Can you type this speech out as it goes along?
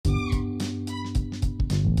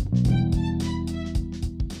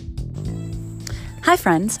Hi,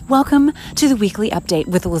 friends. Welcome to the weekly update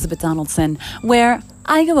with Elizabeth Donaldson, where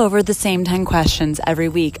I go over the same 10 questions every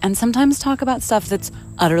week and sometimes talk about stuff that's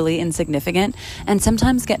utterly insignificant and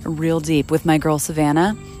sometimes get real deep with my girl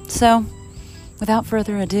Savannah. So, without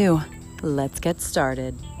further ado, let's get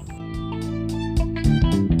started.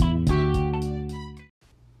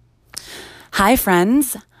 Hi,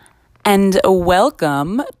 friends, and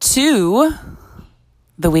welcome to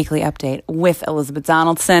the weekly update with Elizabeth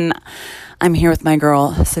Donaldson. I'm here with my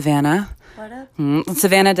girl, Savannah. What up?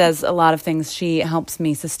 Savannah does a lot of things. She helps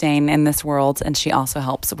me sustain in this world, and she also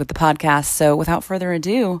helps with the podcast. So without further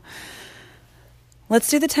ado, let's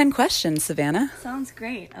do the 10 questions, Savannah. Sounds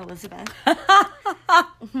great, Elizabeth.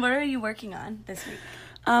 What are you working on this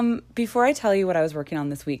week? Before I tell you what I was working on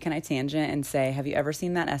this week, can I tangent and say, have you ever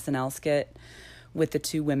seen that SNL skit with the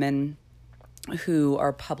two women who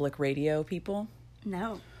are public radio people?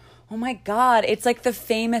 No. Oh my God. It's like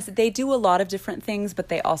they do a lot of different things, but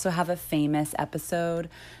they also have a famous episode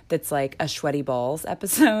that's like a Sweaty Balls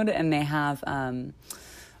episode. And they have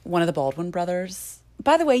one of the Baldwin brothers.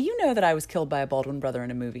 By the way, you know that I was killed by a Baldwin brother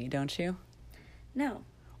in a movie, don't you? No.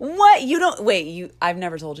 What? You don't? Wait, I've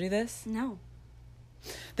never told you this? No.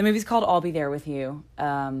 The movie's called I'll Be There With You.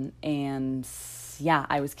 And yeah,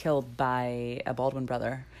 I was killed by a Baldwin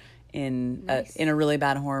brother in a really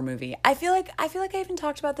bad horror movie. I feel like I even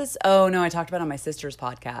talked about this. Oh no, I talked about it on my sister's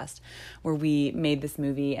podcast where we made this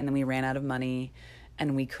movie and then we ran out of money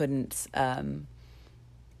and we couldn't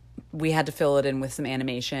we had to fill it in with some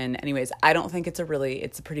animation. Anyways, I don't think it's a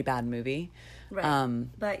pretty bad movie. Right.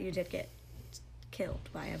 But you did get killed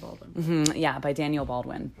by a Baldwin. Mm-hmm, yeah, by Daniel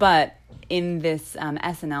Baldwin. But in this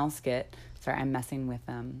SNL skit, sorry, I'm messing with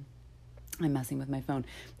my phone.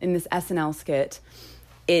 In this SNL skit,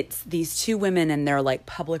 it's these two women and they're like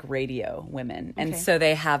public radio women. And so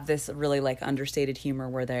they have this really like understated humor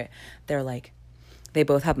where they're like, they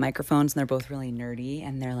both have microphones and they're both really nerdy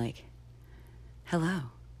and they're like, hello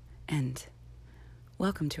and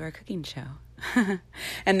welcome to our cooking show.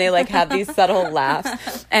 And they like have these subtle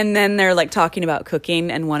laughs. And then they're like talking about cooking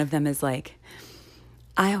and one of them is like,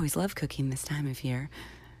 I always love cooking this time of year.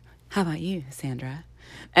 How about you, Sandra?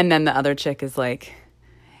 And then the other chick is like,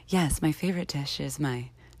 yes, my favorite dish is my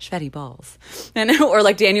Sweaty Balls. And or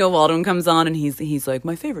like Daniel Baldwin comes on and he's like,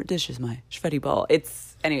 my favorite dish is my Sweaty Ball.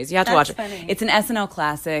 Anyways, you have to watch it. Funny. It's an SNL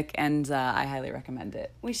classic and I highly recommend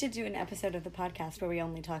it. We should do an episode of the podcast where we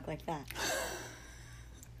only talk like that.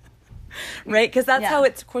 Right? Because that's how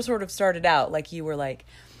it sort of started out. Like you were like,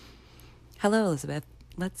 hello, Elizabeth.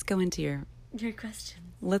 Let's go into your question.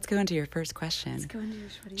 Let's go into your first question. Let's go into your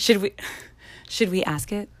Sweaty. Should we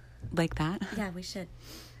ask it like that? Yeah, we should.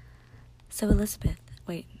 So Elizabeth,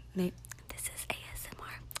 wait, this is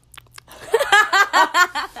ASMR.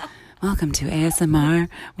 Welcome to ASMR.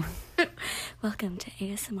 Welcome to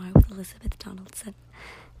ASMR with Elizabeth Donaldson.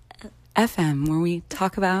 FM, where we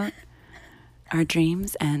talk about our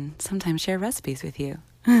dreams and sometimes share recipes with you.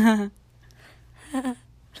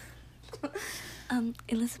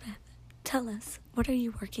 Elizabeth, tell us, what are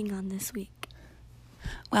you working on this week?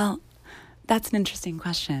 Well, that's an interesting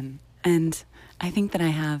question. And I think that I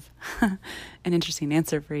have an interesting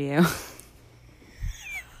answer for you.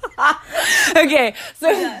 Okay,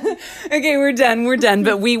 we're done.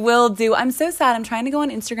 But we will do. I'm so sad. I'm trying to go on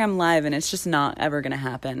Instagram Live, and it's just not ever going to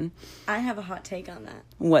happen. I have a hot take on that.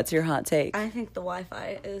 What's your hot take? I think the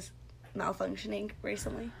Wi-Fi is malfunctioning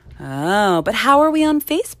recently. Oh, but how are we on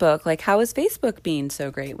Facebook? Like, how is Facebook being so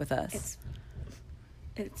great with us?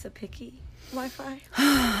 It's a picky Wi-Fi.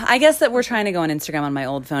 I guess that we're trying to go on Instagram on my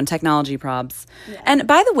old phone, technology probs. Yeah. And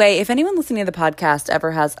by the way, if anyone listening to the podcast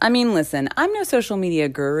ever has, listen, I'm no social media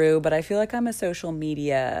guru, but I feel like I'm a social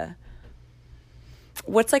media,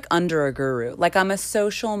 what's like under a guru? Like I'm a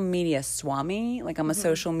social media swami, like I'm a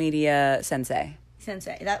social media sensei.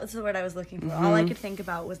 Sensei, that was the word I was looking for. All I could think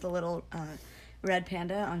about was the little red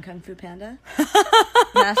panda on Kung Fu Panda.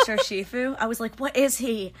 Master Shifu. I was like, what is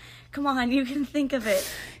he? Come on, you can think of it.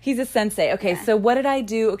 He's a sensei. Okay, So what did I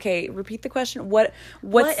do? Okay, repeat the question. What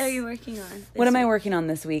are you working on? What am I working on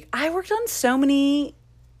this week? I worked on so many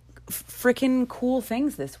freaking cool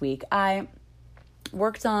things this week. I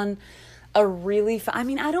worked on a really I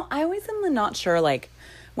always am not sure, like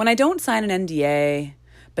when I don't sign an NDA,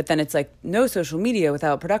 but then it's like no social media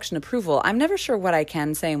without production approval. I'm never sure what I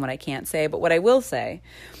can say and what I can't say, but what I will say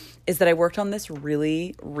is that I worked on this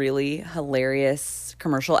really, really hilarious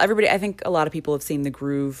commercial. I think a lot of people have seen the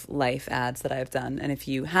Groove Life ads that I've done. And if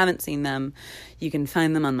you haven't seen them, you can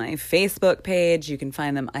find them on my Facebook page. You can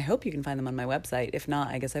find them, I hope you can find them on my website. If not,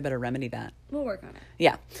 I guess I better remedy that. We'll work on it.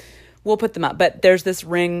 Yeah, we'll put them up. But there's this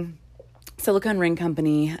ring silicone ring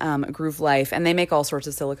company, Groove Life, and they make all sorts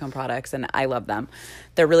of silicone products, and I love them.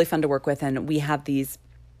 They're really fun to work with, and we have these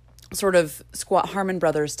sort of Harmon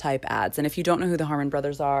Brothers type ads. And if you don't know who the Harmon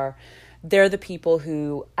Brothers are, they're the people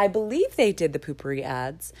who, I believe they did the Poopery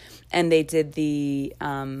ads, and they did the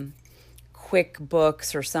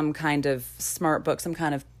QuickBooks or some kind of smart book, some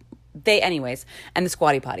kind of anyways, and the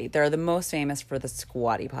Squatty Potty. They're the most famous for the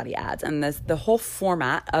Squatty Potty ads. And the whole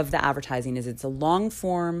format of the advertising is it's a long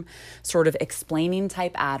form sort of explaining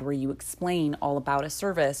type ad where you explain all about a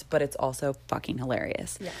service, but it's also fucking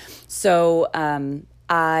hilarious. Yeah. So,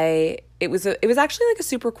 it was actually like a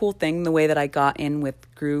super cool thing. The way that I got in with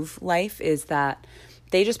Groove Life is that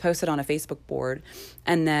they just posted on a Facebook board,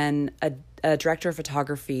 and then a director of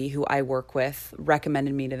photography who I work with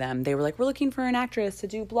recommended me to them. They were like, we're looking for an actress to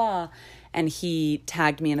do blah. And he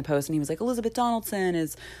tagged me in the post, and he was like, Elizabeth Donaldson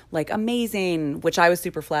is like amazing, which I was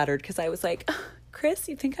super flattered because I was like, Chris,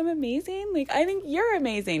 you think I'm amazing? Like, I think you're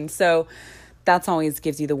amazing. So that's always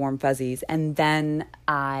gives you the warm fuzzies. And then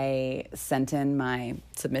I sent in my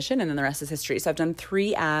submission, and then the rest is history. So I've done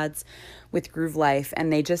 3 ads with Groove Life,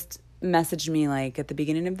 and they just messaged me like at the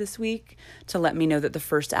beginning of this week to let me know that the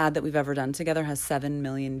first ad that we've ever done together has 7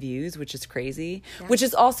 million views, which is crazy. Yeah. Which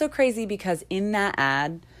is also crazy because in that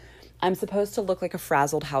ad, I'm supposed to look like a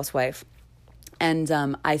frazzled housewife. And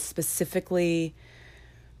I specifically,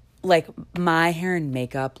 like, my hair and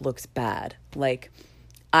makeup looks bad. Like,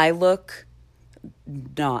 I look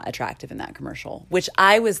not attractive in that commercial, which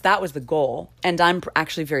that was the goal. And I'm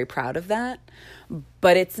actually very proud of that.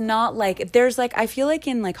 But it's not like, there's like, I feel like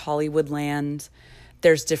in like Hollywood land,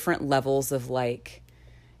 there's different levels of like,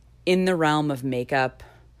 in the realm of makeup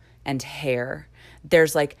and hair,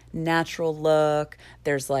 there's like natural look.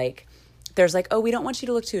 There's like, oh, we don't want you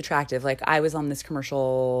to look too attractive. Like I was on this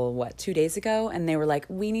commercial, 2 days ago, and they were like,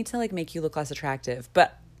 we need to like make you look less attractive.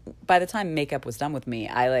 But by the time makeup was done with me,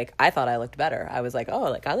 I thought I looked better. I was like,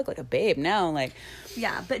 oh, like I look like a babe now. Like,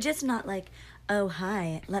 yeah, but just not like, oh,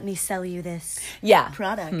 hi, let me sell you this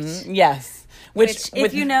product. Mm-hmm. Yes. Which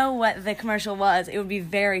if you know what the commercial was, it would be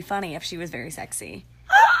very funny if she was very sexy.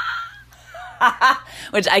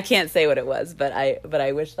 Which I can't say what it was, but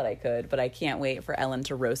I wish that I could. But I can't wait for Ellen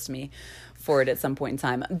to roast me for it at some point in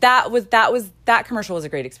time. That commercial was a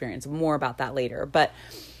great experience. More about that later. But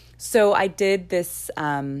so I did this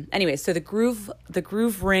anyway. So the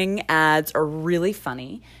Groove Ring ads are really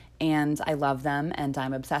funny, and I love them, and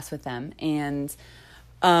I'm obsessed with them. And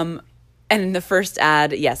in the first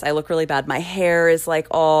ad, yes, I look really bad. My hair is like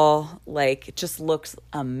all like, it just looks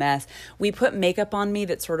a mess. We put makeup on me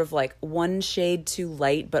that's sort of like one shade too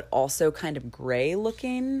light, but also kind of gray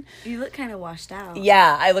looking. You look kind of washed out.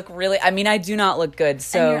 Yeah, I do not look good.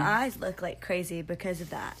 So and your eyes look like crazy because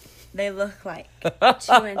of that. They look like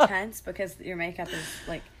too intense because your makeup is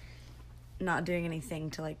like not doing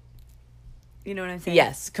anything to like, you know what I'm saying?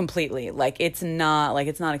 Yes, completely. Like it's not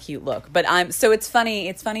a cute look. But so it's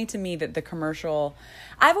funny to me that the commercial,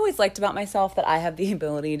 I've always liked about myself that I have the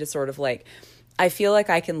ability to sort of like, I feel like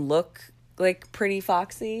I can look like pretty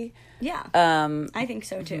foxy. Yeah. I think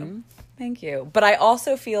so too. Mm-hmm. Thank you. But I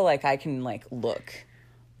also feel like I can like look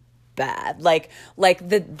bad. Like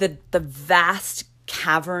the vast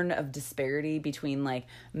cavern of disparity between like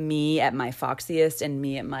me at my foxiest and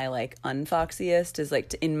me at my like unfoxiest is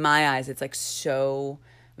like, in my eyes, it's like so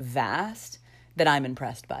vast that I'm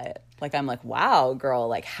impressed by it. Like I'm like, wow, girl,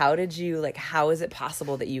 like how is it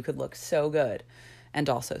possible that you could look so good and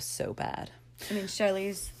also so bad? I mean,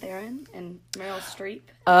 Charlize Theron and Meryl Streep.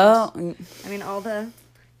 Oh, I mean, all the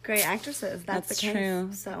great actresses. That's the case. True.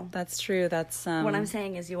 So that's true. That's what I'm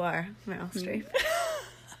saying is you are Meryl Streep.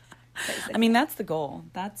 I mean, that's the goal.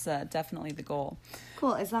 That's definitely the goal.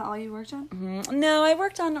 Cool. Is that all you worked on? Mm-hmm. No, I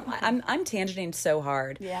worked on. I'm tangenting so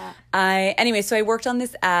hard. Yeah. So I worked on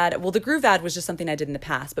this ad. Well, the Groove ad was just something I did in the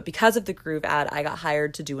past, but because of the Groove ad, I got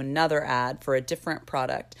hired to do another ad for a different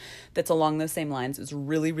product that's along those same lines. It was a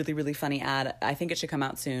really, really, really funny ad. I think it should come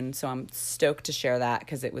out soon, so I'm stoked to share that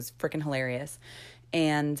because it was freaking hilarious.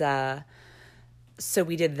 And so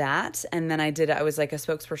we did that, and then I was like a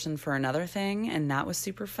spokesperson for another thing, and that was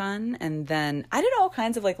super fun. And then I did all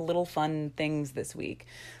kinds of like little fun things this week,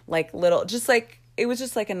 like it was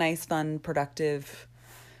just like a nice, fun, productive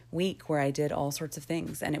week where I did all sorts of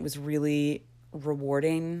things, and it was really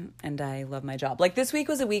rewarding, and I love my job. Like this week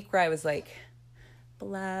was a week where I was like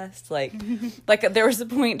blessed, like there was a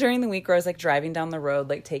point during the week where I was like driving down the road,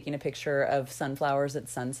 like taking a picture of sunflowers at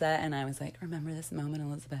sunset, and I was like, remember this moment,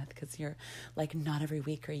 Elizabeth, because you're like, not every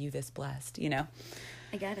week are you this blessed, you know?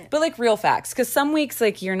 I get it. But like real facts, because some weeks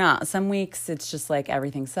like you're not. Some weeks it's just like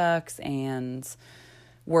everything sucks, and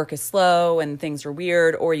work is slow and things are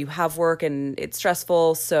weird, or you have work and it's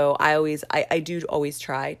stressful. So I do always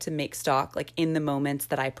try to make stock, like in the moments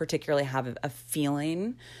that I particularly have a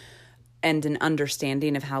feeling and an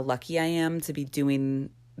understanding of how lucky I am to be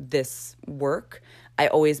doing this work. I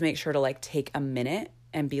always make sure to like take a minute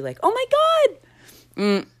and be like, oh my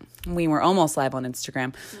God, we were almost live on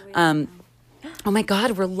Instagram. Oh my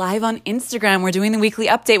God, we're live on Instagram. We're doing the weekly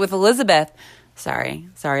update with Elizabeth. Sorry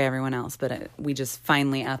everyone else, but we just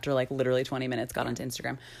finally, after like literally 20 minutes, got onto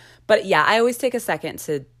Instagram. But yeah, I always take a second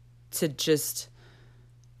to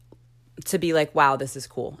be like, wow, this is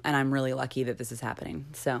cool. And I'm really lucky that this is happening.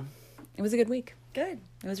 So it was a good week. Good.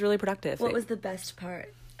 It was really productive. What was the best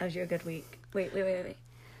part of your good week? Wait.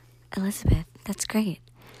 Elizabeth, that's great.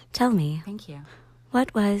 Tell me, Thank you.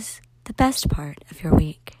 what was the best part of your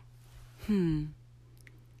week? The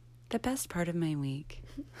best part of my week.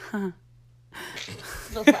 Huh.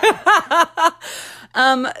 The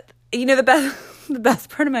best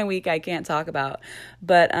part of my week I can't talk about,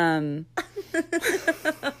 but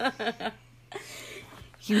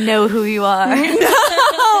You know who you are.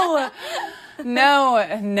 No.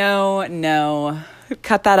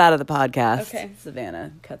 Cut that out of the podcast. Okay.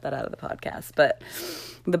 Savannah, cut that out of the podcast. But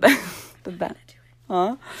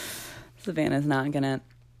Savannah's not gonna.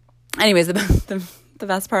 Anyways, the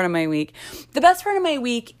best part of my week. The best part of my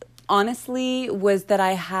week, honestly, was that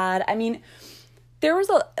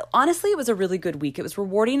it was a really good week. It was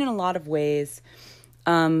rewarding in a lot of ways.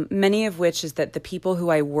 Many of which is that the people who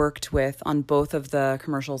I worked with on both of the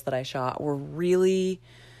commercials that I shot were really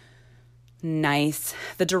nice.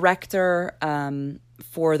 The director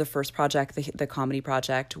for the first project, the comedy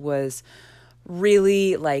project, was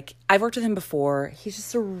really like, I've worked with him before. He's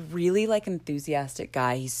just a really like enthusiastic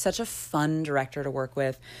guy. He's such a fun director to work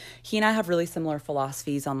with. He and I have really similar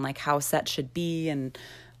philosophies on like how set should be, and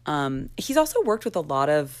he's also worked with a lot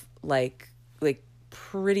of like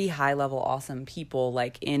pretty high level awesome people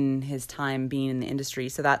like in his time being in the industry.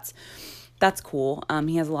 So that's cool.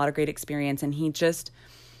 He has a lot of great experience, and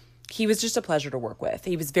he was just a pleasure to work with.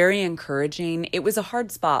 He was very encouraging. It was a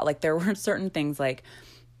hard spot. Like there were certain things, like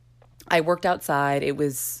I worked outside. It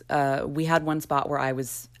was, we had one spot where I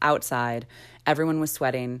was outside. Everyone was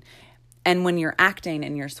sweating. And when you're acting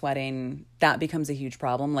and you're sweating, that becomes a huge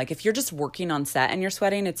problem. Like if you're just working on set and you're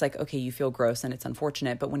sweating, it's like, okay, you feel gross and it's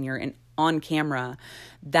unfortunate. But when you're on camera,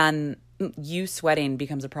 then you sweating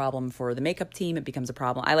becomes a problem for the makeup team. It becomes a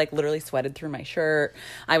problem. I like literally sweated through my shirt.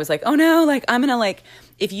 I was like, oh no, like I'm gonna like,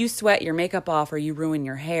 if you sweat your makeup off or you ruin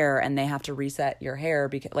your hair and they have to reset your hair,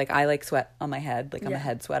 because like I like sweat on my head, like I'm a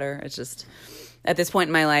head sweater. It's just, at this point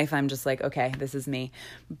in my life, I'm just like, okay, this is me.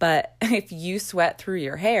 But if you sweat through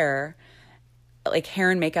your hair, like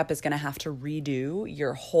hair and makeup is going to have to redo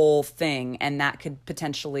your whole thing, and that could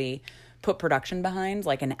potentially put production behind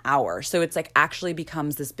like an hour. So it's like actually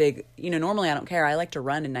becomes this big, normally I don't care. I like to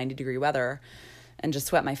run in 90-degree weather and just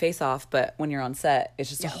sweat my face off. But when you're on set, it's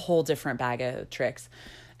just a whole different bag of tricks.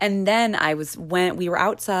 And then we were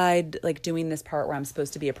outside like doing this part where I'm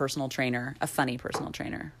supposed to be a personal trainer, a funny personal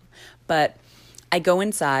trainer. But I go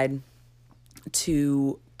inside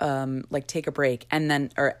to like take a break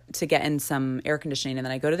or to get in some air conditioning, and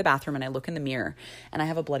then I go to the bathroom and I look in the mirror and I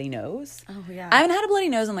have a bloody nose. Oh yeah. I haven't had a bloody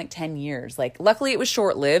nose in like 10 years. Like luckily it was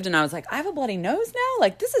short-lived, and I was like, I have a bloody nose now?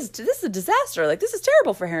 Like this is a disaster. Like this is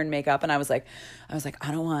terrible for hair and makeup. And I was like,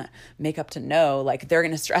 I don't want makeup to know, like they're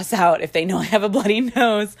going to stress out if they know I have a bloody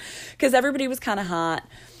nose, because everybody was kind of hot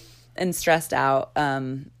and stressed out.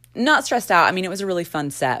 Not stressed out. I mean, it was a really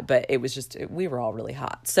fun set, but it was just, we were all really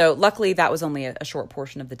hot. So luckily that was only a short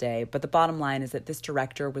portion of the day. But the bottom line is that this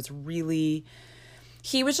director was really,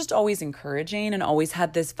 he was just always encouraging and always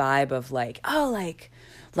had this vibe of like, oh,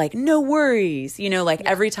 like no worries.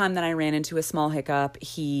 Every time that I ran into a small hiccup,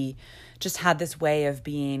 he just had this way of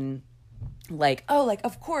being like, oh, like,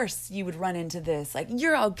 of course you would run into this. Like,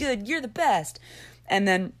 you're all good. You're the best. And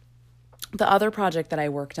then the other project that I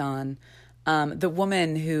worked on, the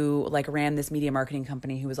woman who like ran this media marketing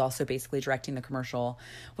company, who was also basically directing the commercial,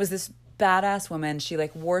 was this badass woman. She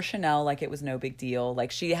like wore Chanel like it was no big deal. Like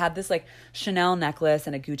she had this like Chanel necklace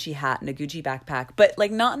and a Gucci hat and a Gucci backpack, but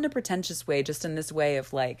like not in a pretentious way, just in this way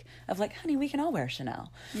of like, honey, we can all wear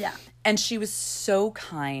Chanel. Yeah. And she was so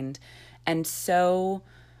kind, and so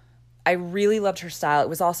I really loved her style. It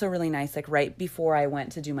was also really nice. Like right before I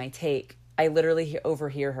went to do my take, I literally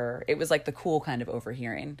overhear her. It was like the cool kind of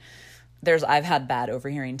overhearing. I've had bad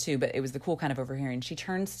overhearing too, but it was the cool kind of overhearing. She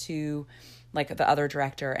turns to like the other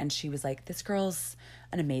director and she was like, this girl's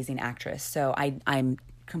an amazing actress. So I'm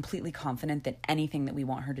completely confident that anything that we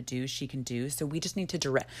want her to do, she can do. So we just need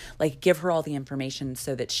to give her all the information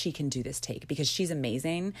so that she can do this take, because she's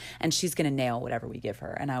amazing and she's going to nail whatever we give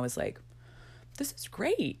her. And I was like, this is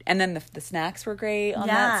great. And then the snacks were great on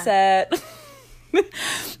that set.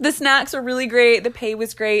 The snacks were really great. The pay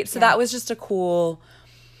was great. So that was just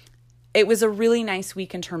it was a really nice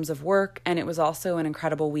week in terms of work, and it was also an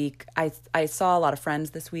incredible week. I saw a lot of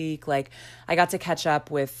friends this week. Like, I got to catch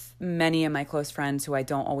up with many of my close friends who I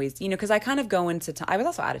don't always, because I kind of go into, I was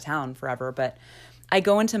also out of town forever, but I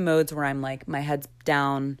go into modes where I'm like, my head's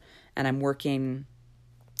down and I'm working,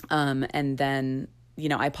 and then,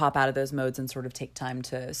 I pop out of those modes and sort of take time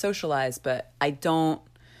to socialize, but I don't,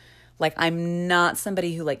 I'm not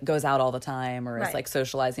somebody who goes out all the time or is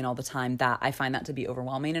socializing all the time. That I find that to be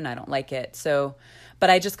overwhelming and I don't like it. So, but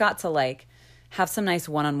I just got to have some nice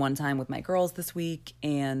one-on-one time with my girls this week,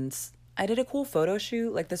 and I did a cool photo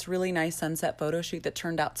shoot, this really nice sunset photo shoot that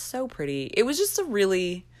turned out so pretty. It was just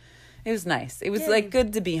it was nice. It was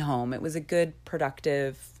good to be home. It was a good,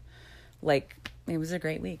 productive, it was a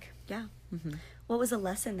great week. Yeah. Mm-hmm. What was a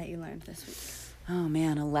lesson that you learned this week? Oh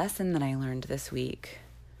man, a lesson that I learned this week.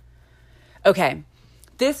 Okay,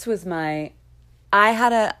 this was I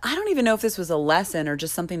don't even know if this was a lesson or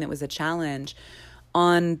just something that was a challenge.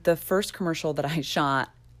 On the first commercial that I shot,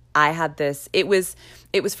 I had this, it was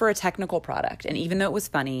for a technical product. And even though it was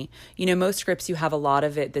funny, most scripts, you have a lot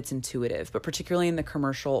of it that's intuitive, but particularly in the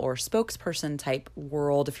commercial or spokesperson type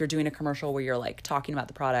world, if you're doing a commercial where you're talking about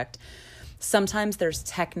the product, sometimes there's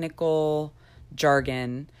technical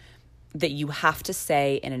jargon that you have to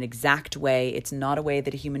say in an exact way. It's not a way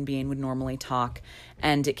that a human being would normally talk,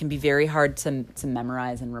 and it can be very hard to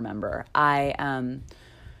memorize and remember. I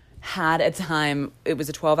had a time, it was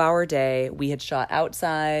a 12-hour day. We had shot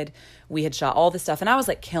outside. We had shot all this stuff, and I was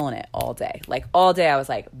killing it all day. All day I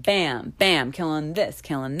was bam, bam, killing this,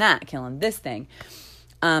 killing that, killing this thing.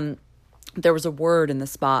 There was a word in the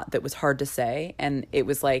spot that was hard to say, and it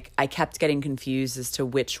was I kept getting confused as to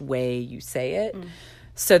which way you say it.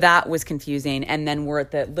 So that was confusing. And then we're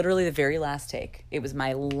at literally the very last take. It was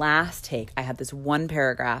my last take. I had this one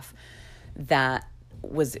paragraph that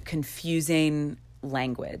was confusing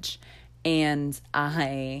language, and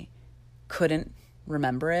I couldn't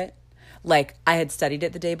remember it. I had studied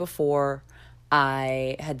it the day before.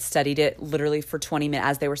 I had studied it literally for 20 minutes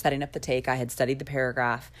as they were setting up the take. I had studied the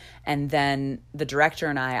paragraph, and then the director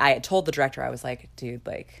and I had told the director, I was like, dude,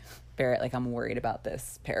 Barrett, I'm worried about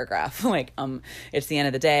this paragraph. It's the end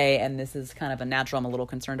of the day, and this is kind of a natural. I'm a little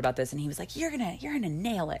concerned about this. And he was like, you're gonna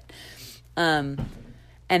nail it. And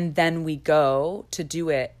then we go to do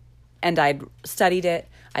it, and I'd studied it,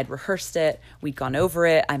 I'd rehearsed it, we'd gone over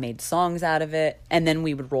it, I made songs out of it, and then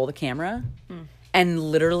we would roll the camera. And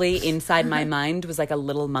literally inside my mind was a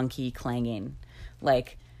little monkey clanging.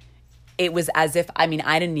 It was as if, I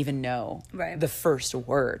didn't even know the first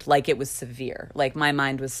word. It was severe. My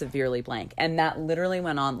mind was severely blank. And that literally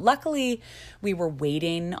went on. Luckily, we were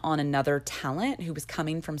waiting on another talent who was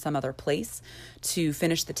coming from some other place to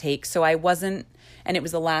finish the take. So I wasn't, and it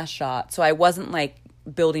was the last shot. So I wasn't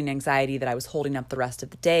building anxiety that I was holding up the rest of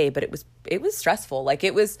the day, but it was stressful.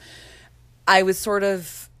 I was sort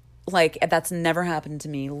of that's never happened to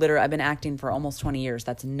me. Literally, I've been acting for almost 20 years.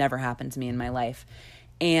 That's never happened to me in my life.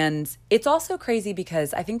 And it's also crazy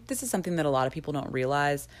because I think this is something that a lot of people don't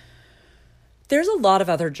realize. There's a lot of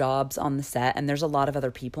other jobs on the set, and there's a lot of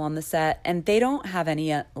other people on the set, and they don't have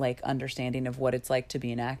any understanding of what it's like to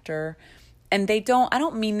be an actor. And I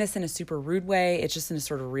don't mean this in a super rude way. It's just in a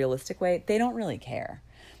sort of realistic way. They don't really care.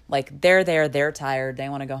 They're there, they're tired, they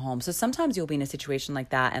want to go home. So sometimes you'll be in a situation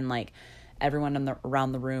like that, and everyone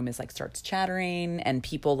around the room is starts chattering, and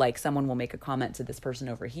people someone will make a comment to this person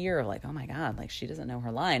over here, oh my God, she doesn't know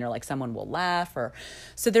her line, or someone will laugh, or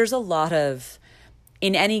so there's a lot of,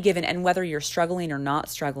 in any given, and whether you're struggling or not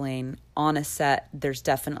struggling on a set, there's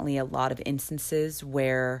definitely a lot of instances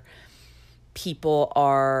where people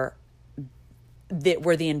are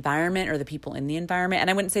where the environment or the people in the environment, and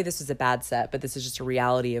I wouldn't say this is a bad set, but this is just a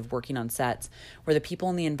reality of working on sets, where the people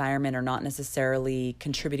in the environment are not necessarily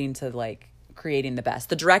contributing to creating the best.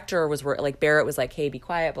 The director was Barrett was hey, be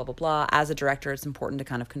quiet, blah, blah, blah. As a director, it's important to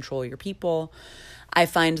kind of control your people. I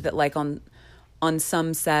find that on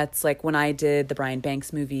some sets, when I did the Brian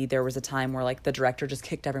Banks movie, there was a time where the director just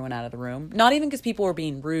kicked everyone out of the room. Not even because people were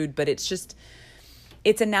being rude, but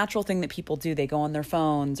it's a natural thing that people do. They go on their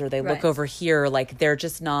phones or they look over here. They're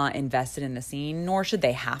just not invested in the scene, nor should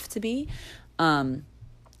they have to be.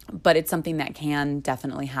 But it's something that can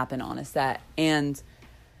definitely happen on a set. And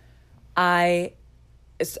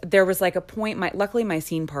there was like a point, luckily my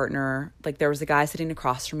scene partner, like there was a guy sitting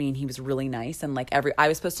across from me and he was really nice. And like I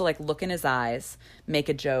was supposed to like look in his eyes, make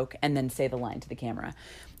a joke, and then say the line to the camera.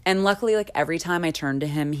 And luckily, like every time I turned to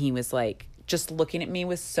him, he was like just looking at me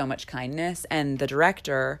with so much kindness. And the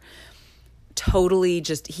director totally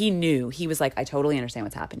he knew. He was like, I totally understand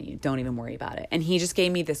what's happening to you. Don't even worry about it. And he just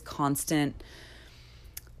gave me this constant,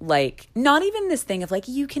 like, not even this thing of like,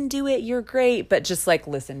 you can do it, you're great, but just like,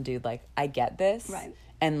 listen, dude, like, I get this. Right.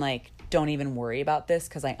 And like, don't even worry about this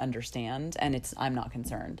because I understand and I'm not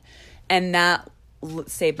concerned. And that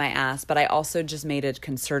saved my ass. But I also just made a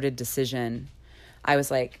concerted decision. I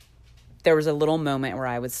was like, there was a little moment where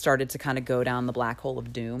I started to kind of go down the black hole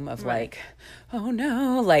of doom of like, oh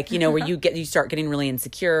no, like, you know, where you start getting really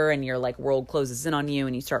insecure and your like world closes in on you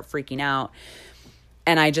and you start freaking out.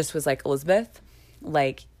 And I just was like, Elizabeth,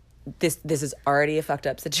 like this is already a fucked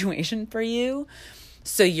up situation for you.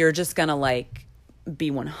 So you're just gonna like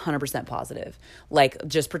be 100% positive. Like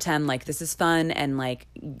just pretend like this is fun and like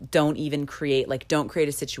don't create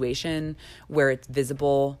a situation where it's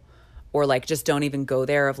visible. Or like, just don't even go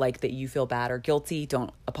there of like that you feel bad or guilty.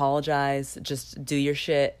 Don't apologize. Just do your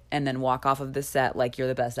shit and then walk off of the set like you're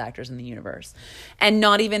the best actors in the universe. And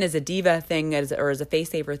not even as a diva thing or as a face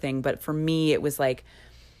saver thing. But for me, it was like,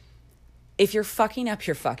 if you're fucking up,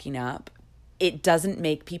 you're fucking up. It doesn't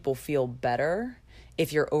make people feel better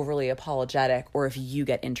if you're overly apologetic or if you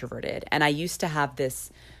get introverted. And I used to have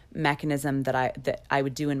this mechanism that I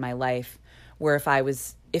would do in my life where if I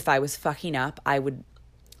was fucking up, I would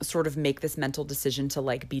sort of make this mental decision to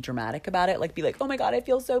like be dramatic about it, like be like, oh my God, I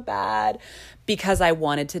feel so bad, because I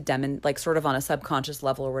wanted to like sort of on a subconscious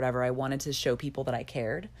level or whatever, I wanted to show people that I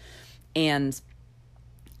cared. And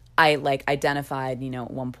I like identified, you know, at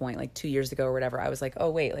one point, like 2 years ago or whatever, I was like, oh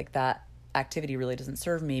wait, like that activity really doesn't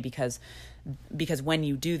serve me because when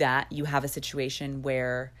you do that, you have a situation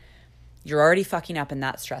where you're already fucking up and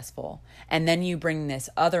that's stressful. And then you bring this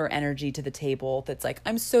other energy to the table that's like,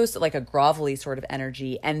 I'm so like a grovelly sort of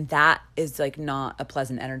energy. And that is like not a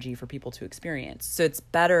pleasant energy for people to experience. So it's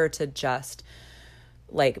better to just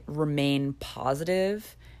like remain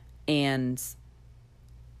positive and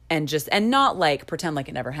not like pretend like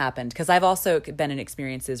it never happened. Cause I've also been in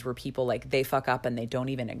experiences where people like they fuck up and they don't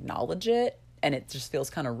even acknowledge it. And it just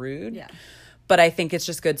feels kind of rude. Yeah. But I think it's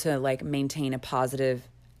just good to like maintain a positive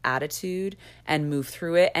attitude and move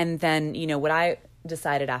through it. And then, you know, what I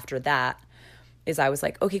decided after that is I was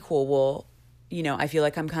like, okay, cool. Well, you know, I feel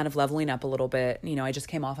like I'm kind of leveling up a little bit. You know, I just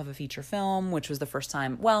came off of a feature film, which was the first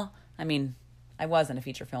time. Well, I mean, I was in a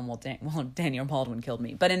feature film while Daniel Baldwin killed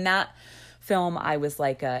me. But in that film, I was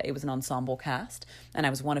like, it was an ensemble cast and I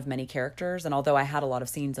was one of many characters. And although I had a lot of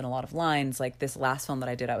scenes and a lot of lines, like this last film that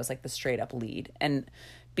I did, I was like the straight up lead. And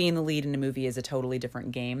being the lead in a movie is a totally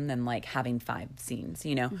different game than like having 5 scenes,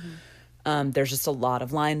 you know? Mm-hmm. There's just a lot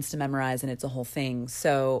of lines to memorize and it's a whole thing.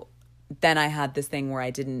 So then I had this thing where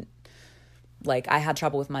I had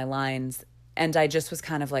trouble with my lines and I just was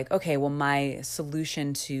kind of like, okay, well, my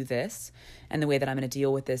solution to this and the way that I'm going to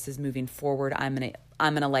deal with this is moving forward. I'm going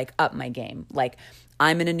to like up my game. Like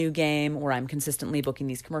I'm in a new game where I'm consistently booking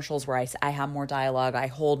these commercials where I have more dialogue, I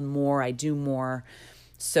hold more, I do more.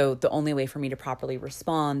 So the only way for me to properly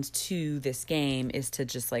respond to this game is to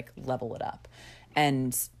just like level it up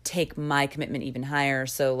and take my commitment even higher.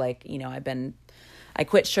 So like, you know, I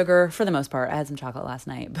quit sugar for the most part. I had some chocolate last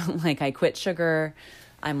night, but like I quit sugar.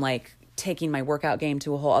 I'm like taking my workout game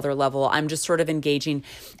to a whole other level. I'm just sort of engaging.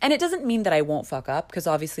 And it doesn't mean that I won't fuck up because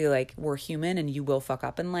obviously like we're human and you will fuck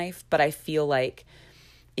up in life. But I feel like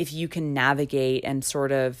if you can navigate and sort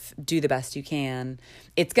of do the best you can,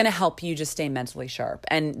 it's going to help you just stay mentally sharp.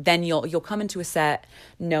 And then you'll come into a set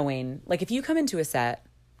knowing, like if you come into a set,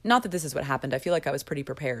 not that this is what happened, I feel like I was pretty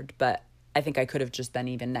prepared, but I think I could have just been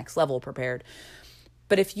even next level prepared.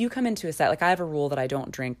 But if you come into a set, like I have a rule that I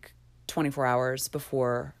don't drink 24 hours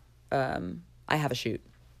before I have a shoot.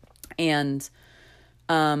 And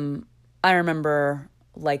I remember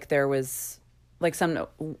like there was like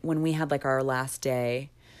when we had like our last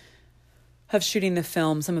day of shooting the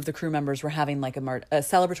film, some of the crew members were having like a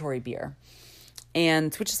celebratory beer,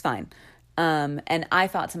 and which is fine. And I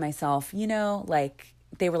thought to myself, you know, like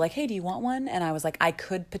they were like, hey, do you want one? And I was like, I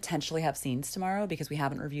could potentially have scenes tomorrow because we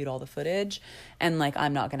haven't reviewed all the footage and like,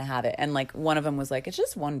 I'm not going to have it. And like, one of them was like, it's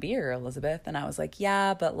just one beer, Elizabeth. And I was like,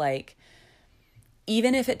 yeah, but like,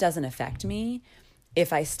 even if it doesn't affect me,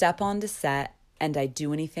 if I step onto set and I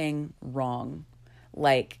do anything wrong,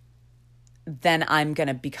 like, then I'm going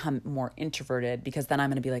to become more introverted because then I'm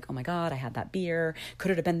going to be like, oh my God, I had that beer.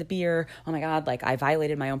 Could it have been the beer? Oh my God, like I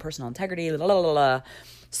violated my own personal integrity. La, la, la, la.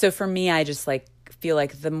 So for me, I just like feel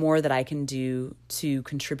like the more that I can do to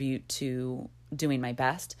contribute to doing my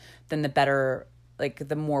best, then the better, like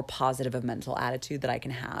the more positive of mental attitude that I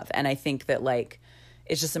can have. And I think that like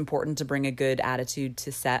it's just important to bring a good attitude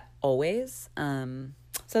to set always. So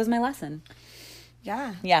that was my lesson.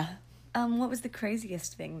 Yeah. Yeah. What was the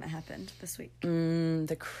craziest thing that happened this week?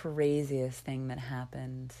 The craziest thing that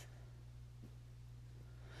happened.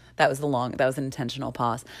 That was an intentional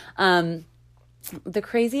pause. The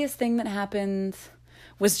craziest thing that happened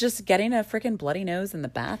was just getting a freaking bloody nose in the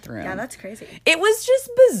bathroom. Yeah, that's crazy. It was just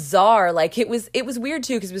bizarre. Like it was weird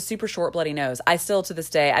too, because it was super short bloody nose. I still to this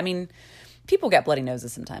day, I mean, people get bloody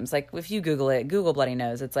noses sometimes. Like if you Google bloody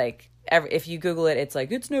nose, it's like if you Google it, it's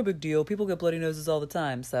like it's no big deal. People get bloody noses all the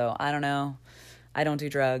time. So I don't know. I don't do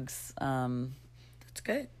drugs. That's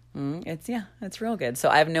good. It's real good. So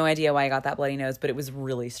I have no idea why I got that bloody nose, but it was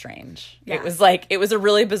really strange. Yeah. It was a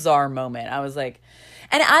really bizarre moment. I was like,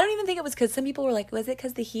 and I don't even think it was because some people were like, was it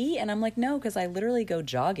because the heat? And I'm like, no, because I literally go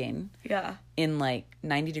jogging in like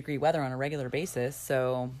 90-degree weather on a regular basis.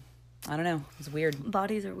 So I don't know. It's weird.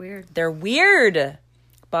 Bodies are weird. They're weird.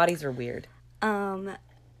 Bodies are weird.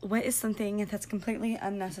 What is something that's completely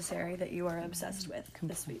unnecessary that you are obsessed with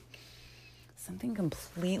this week? Something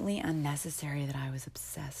completely unnecessary that I was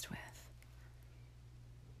obsessed with.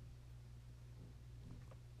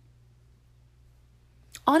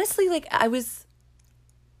 Honestly, like I was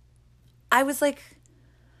like,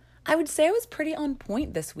 I would say I was pretty on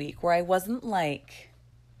point this week, where I wasn't like,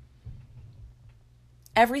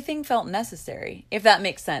 everything felt necessary, if that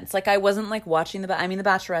makes sense. Like I wasn't like watching The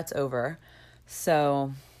Bachelorette's over.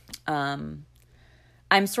 So,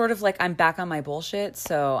 I'm sort of like, I'm back on my bullshit,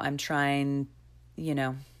 so I'm trying,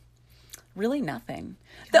 really nothing.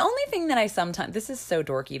 The only thing that I sometimes, this is so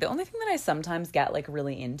dorky, the only thing that I sometimes get like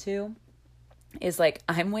really into is like,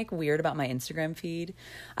 I'm like weird about my Instagram feed.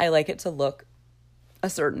 I like it to look a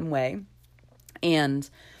certain way. And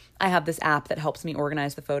I have this app that helps me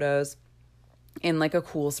organize the photos in like a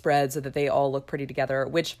cool spread so that they all look pretty together,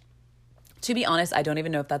 which to be honest, I don't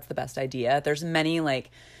even know if that's the best idea. There's many a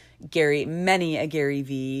Gary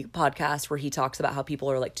V podcast where he talks about how people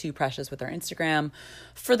are like too precious with their Instagram.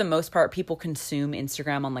 For the most part, people consume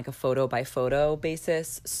Instagram on like a photo by photo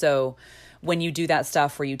basis. So when you do that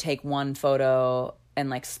stuff where you take one photo and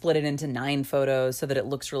like split it into 9 photos so that it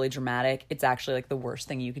looks really dramatic, it's actually like the worst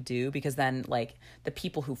thing you could do, because then like the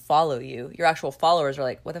people who follow you, your actual followers, are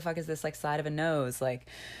like, what the fuck is this like side of a nose? Like,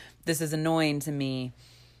 this is annoying to me.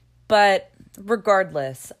 But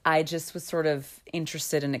regardless, I just was sort of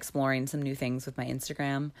interested in exploring some new things with my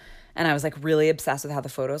Instagram. And I was like really obsessed with how the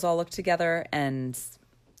photos all looked together. And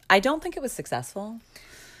I don't think it was successful.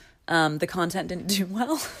 The content didn't do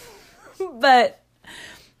well. But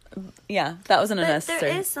yeah, that was an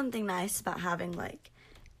unnecessary. There is something nice about having like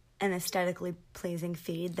an aesthetically pleasing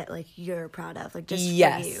feed that like you're proud of, like just for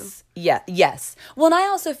you. Yes. Well, and I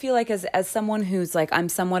also feel like as someone who's like, I'm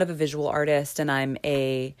somewhat of a visual artist, and I'm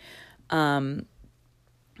a and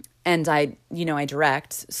I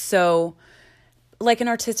direct, so like an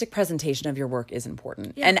artistic presentation of your work is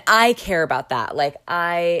important. Yeah. And I care about that. Like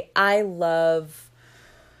I love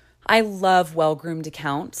well-groomed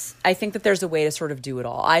accounts. I think that there's a way to sort of do it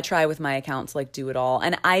all. I try with my account to like do it all.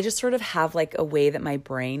 And I just sort of have like a way that my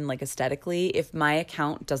brain, like aesthetically, if my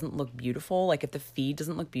account doesn't look beautiful, like if the feed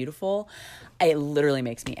doesn't look beautiful, it literally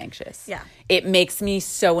makes me anxious. Yeah. It makes me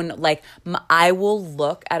so, like, I will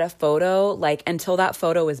look at a photo, like, until that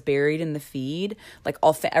photo is buried in the feed. Like,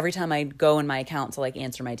 every time I go in my account to like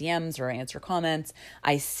answer my DMs or answer comments,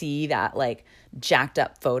 I see that like jacked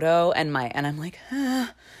up photo and I'm like,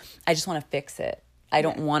 I just want to fix it. I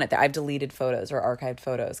don't want it there. I've deleted photos or archived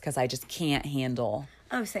photos because I just can't handle.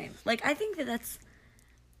 Oh, same. Like, I think that's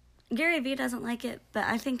Gary Vee doesn't like it, but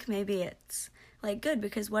I think maybe it's like good,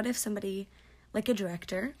 because what if somebody like a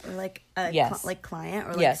director or like a client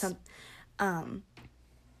or like some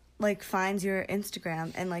like finds your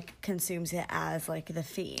Instagram and like consumes it as like the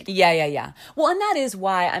feed. Yeah. Well, and that is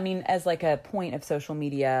why, I mean, as like a point of social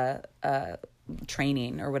media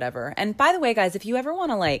training or whatever. And by the way, guys, if you ever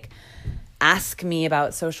want to like ask me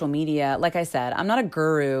about social media, like I said, I'm not a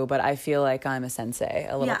guru, but I feel like I'm a sensei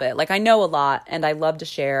a little bit. Like I know a lot and I love to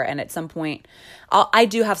share. And at some point I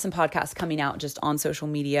do have some podcasts coming out just on social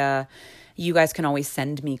media. You guys can always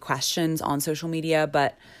send me questions on social media,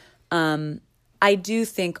 but I do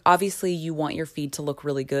think obviously you want your feed to look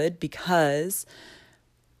really good, because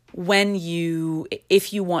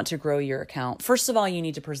if you want to grow your account, first of all, you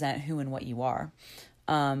need to present who and what you are,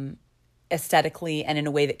 aesthetically and in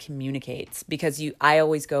a way that communicates, because I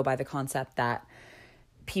always go by the concept that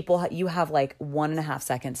you have like 1.5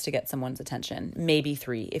 seconds to get someone's attention, maybe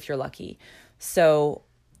 3 if you're lucky. So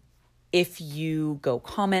if you go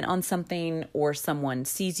comment on something, or someone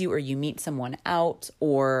sees you, or you meet someone out,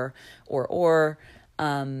 or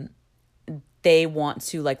they want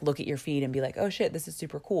to like look at your feed and be like, oh shit, this is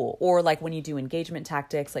super cool. Or like when you do engagement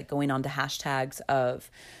tactics, like going on to hashtags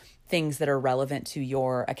of things that are relevant to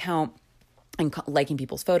your account and liking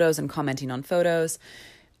people's photos and commenting on photos,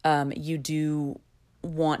 you do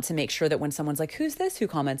want to make sure that when someone's like, who's this who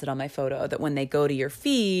commented on my photo, that when they go to your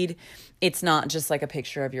feed, it's not just like a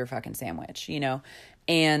picture of your fucking sandwich, you know?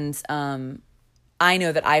 And I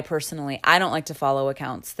know that I don't like to follow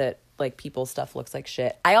accounts that like people's stuff looks like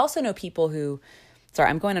shit. I also know people who, sorry,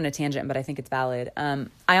 I'm going on a tangent, but I think it's valid.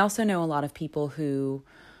 I also know a lot of people who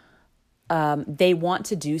they want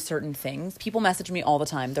to do certain things. People message me all the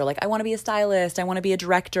time. They're like, I want to be a stylist. I want to be a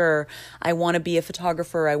director. I want to be a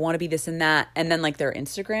photographer. I want to be this and that. And then like their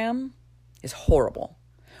Instagram is horrible,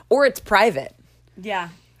 or it's private. Yeah.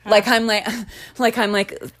 Like I'm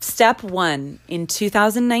like step one in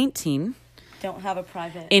 2019. Don't have a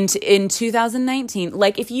private. In 2019,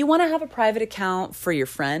 like if you want to have a private account for your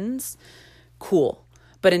friends, cool.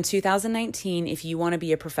 But in 2019, if you want to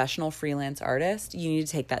be a professional freelance artist, you need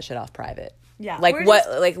to take that shit off private. Yeah. Like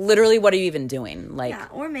like literally what are you even doing? Like, yeah,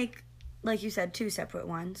 or make, like you said, 2 separate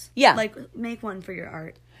ones. Yeah. Like make one for your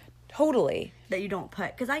art. Totally. That you don't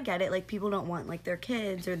put, because I get it, like people don't want like their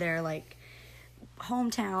kids or their like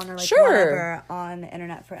hometown or like whatever on the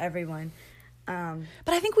internet for everyone.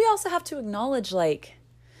 But I think we also have to acknowledge, like,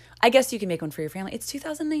 I guess you can make one for your family. It's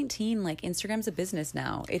 2019. Like, Instagram's a business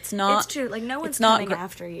now. It's not. It's true. Like, no one's coming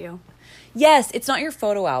after you. Yes, it's not your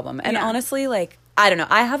photo album. And honestly, like, I don't know.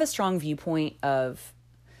 I have a strong viewpoint of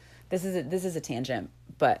this is a tangent,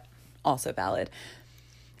 but also valid.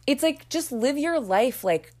 It's like, just live your life.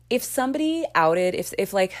 Like, if somebody outed,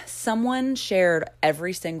 if like someone shared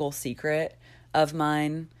every single secret of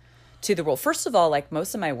mine to the world. First of all, like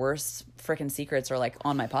most of my worst freaking secrets are like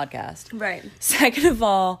on my podcast. Right. Second of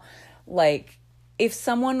all, like if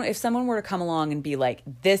someone were to come along and be like,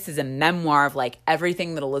 this is a memoir of like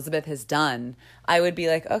everything that Elizabeth has done, I would be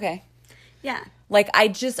like, okay. Yeah. Like I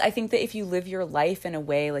think that if you live your life in a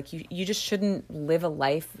way, like you just shouldn't live a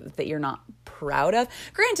life that you're not proud of.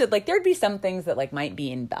 Granted, like there'd be some things that like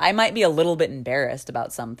I might be a little bit embarrassed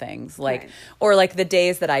about some things, like, right. Or like the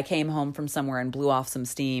days that I came home from somewhere and blew off some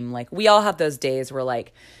steam. Like we all have those days where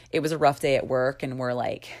like it was a rough day at work and we're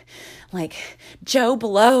like Joe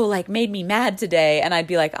Blow like made me mad today, and I'd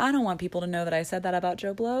be like, I don't want people to know that I said that about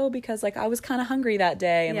Joe Blow because like I was kind of hungry that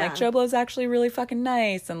day, and like Joe Blow's actually really fucking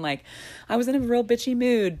nice, and like I was in a real bitchy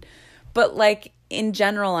mood. But like in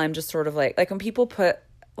general, I'm just sort of like when people put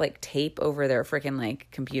like tape over their freaking like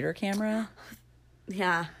computer camera.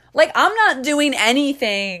 Yeah. Like I'm not doing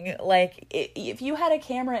anything. Like if you had a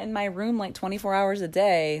camera in my room like 24 hours a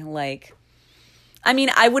day, like, I mean,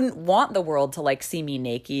 I wouldn't want the world to like see me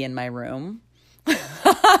naked in my room.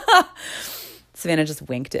 Savannah just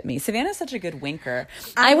winked at me. Savannah's such a good winker.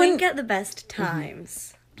 I wink at the best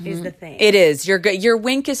times. Mm-hmm. Is the thing. It is. Your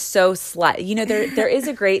wink is so slight. You know, there is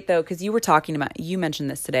a great though, because you mentioned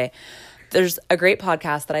this today. There's a great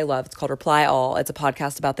podcast that I love. It's called Reply All. It's a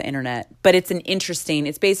podcast about the internet, but it's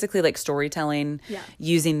basically like storytelling,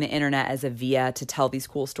 using the internet as a via to tell these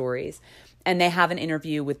cool stories. And they have an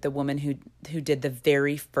interview with the woman who did the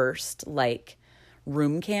very first like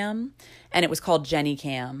room cam, and it was called Jenny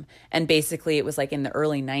Cam. And basically it was like in the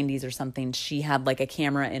early 90s or something. She had like a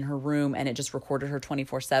camera in her room and it just recorded her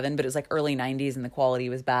 24/7, but it was like early 90s and the quality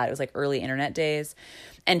was bad. It was like early internet days.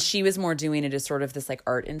 And she was more doing it as sort of this like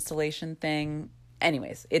art installation thing.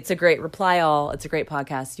 Anyways, it's a great Reply All. It's a great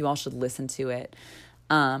podcast. You all should listen to it.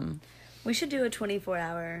 We should do a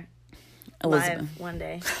 24-hour Elizabeth. live one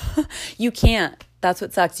day. You can't. That's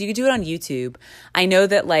what sucks. You could do it on YouTube. I know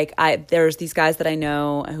that like there's these guys that I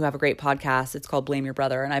know who have a great podcast. It's called Blame Your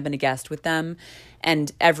Brother, and I've been a guest with them.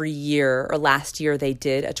 And every year or last year they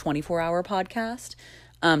did a 24-hour podcast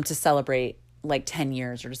to celebrate like 10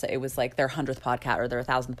 years, or just it was like their 100th podcast or their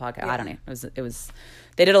 1000th podcast. Yeah. I don't know. It was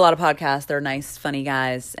they did a lot of podcasts. They're nice, funny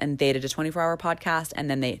guys, and they did a 24-hour podcast, and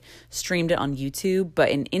then they streamed it on YouTube. But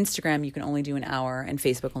in Instagram, you can only do an hour, and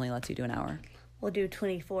Facebook only lets you do an hour. We'll do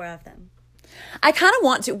 24 of them. I kind of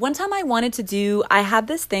want to. One time I had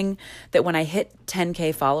this thing that when I hit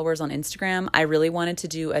 10K followers on Instagram, I really wanted to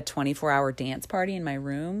do a 24-hour dance party in my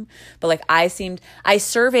room. But like I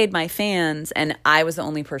surveyed my fans, and I was the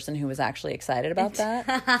only person who was actually excited about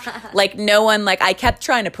that. Like no one, like I kept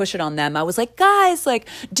trying to push it on them. I was like, guys, like,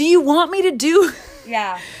 do you want me to do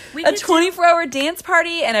a 24-hour dance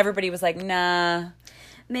party? And everybody was like, nah.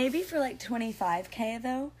 Maybe for like 25K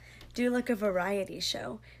though. do like a variety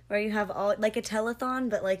show where you have all like a telethon,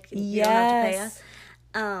 but like you don't have to pay us.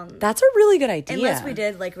 That's a really good idea. Unless we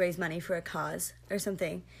did like raise money for a cause or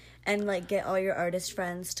something, and like get all your artist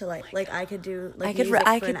friends to like I could do like music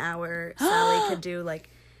for an hour. Sally could do like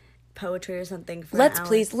poetry or something for an hour.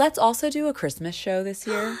 Let's also do a Christmas show this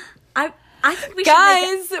year. I think we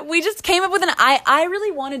should should we just came up with I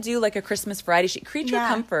really want to do like a Christmas variety show. Creature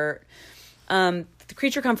Comfort. The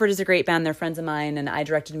Creature Comfort is a great band. They're friends of mine, and I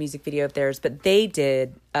directed a music video of theirs, but they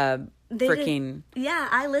did I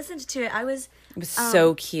listened to it. It was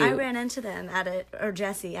so cute. I ran into them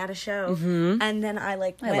Jesse at a show, and then I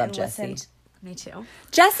went and Jesse. listened. Me too.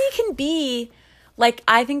 Jesse can be like,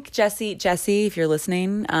 I think Jesse, if you're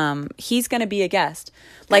listening, he's going to be a guest.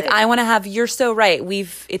 Like, I want to have, you're so right.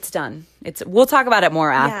 It's done. We'll talk about it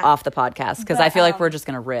more off the podcast, because I feel like we're just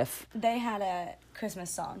going to riff. They had a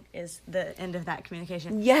Christmas song is the end of that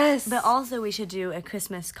communication. Yes. But also we should do a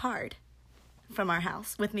Christmas card from our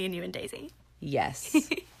house with me and you and Daisy. Yes.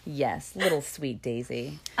 Yes. Little sweet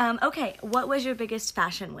Daisy. Okay. What was your biggest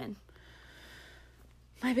fashion win?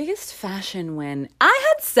 My biggest fashion win.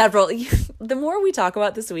 I had several. The more we talk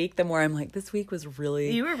about this week, the more I'm like, this week was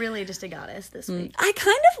really... You were really just a goddess this week. I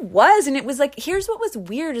kind of was. And it was like, here's what was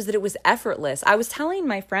weird is that it was effortless. I was telling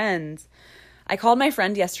my friends, I called my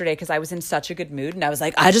friend yesterday because I was in such a good mood. And I was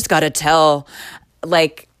like, I just got to tell,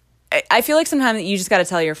 like, I feel like sometimes you just got to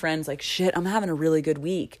tell your friends, like, shit, I'm having a really good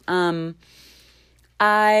week.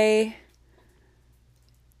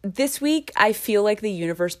 This week, I feel like the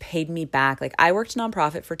universe paid me back. Like, I worked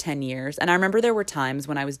nonprofit for 10 years, and I remember there were times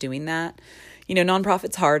when I was doing that. You know,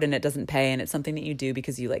 nonprofit's hard and it doesn't pay, and it's something that you do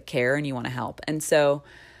because you, like, care and you want to help. And so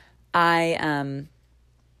I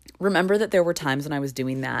remember that there were times when I was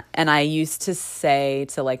doing that, and I used to say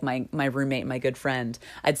to, like, my roommate, my good friend,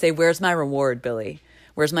 I'd say, where's my reward, Billy?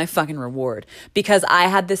 Where's my fucking reward? Because I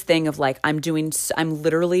had this thing of, like, I'm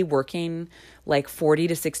literally working like 40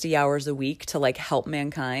 to 60 hours a week to like help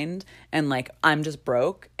mankind, and like I'm just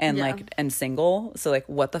broke and and single, so like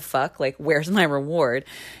what the fuck, like where's my reward?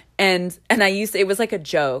 And it was like a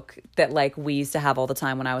joke that like we used to have all the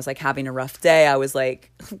time when I was like having a rough day. I was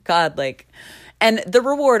like, God, like, and the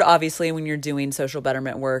reward obviously when you're doing social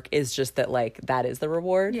betterment work is just that, like, that is the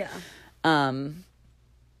reward.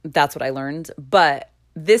 That's what I learned. But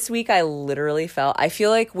this week I feel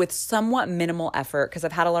like with somewhat minimal effort, because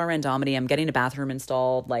I've had a lot of randomity, I'm getting a bathroom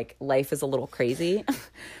installed, like life is a little crazy.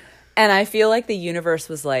 And I feel like the universe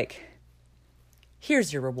was like,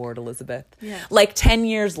 here's your reward, Elizabeth. Yeah. Like 10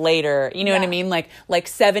 years later, you know what I mean? Like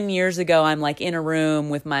 7 years ago, I'm like in a room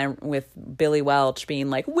with Billy Welch being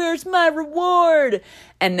like, where's my reward?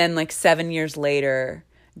 And then like 7 years later,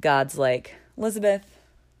 God's like, Elizabeth,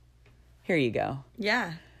 here you go.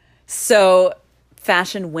 Yeah. So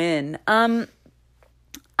fashion win.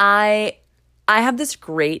 I have this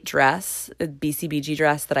great dress, a BCBG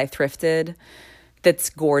dress that I thrifted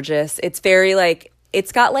that's gorgeous. It's very like,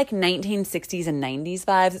 it's got like 1960s and 90s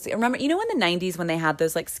vibes. Remember, you know in the 90s when they had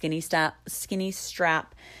those like skinny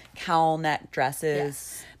strap cowl neck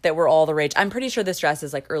dresses that were all the rage? I'm pretty sure this dress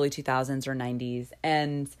is like early 2000s or 90s.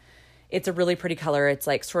 And it's a really pretty color. It's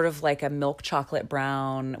like sort of like a milk chocolate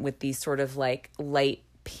brown with these sort of like light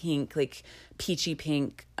pink, like peachy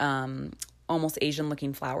pink, almost Asian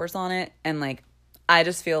looking flowers on it. And like, I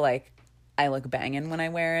just feel like I look banging when I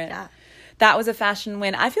wear it. Yeah. That was a fashion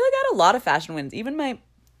win. I feel like I had a lot of fashion wins. Even my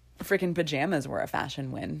freaking pajamas were a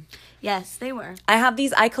fashion win. Yes, they were.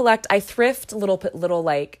 I thrift little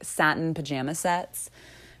like satin pajama sets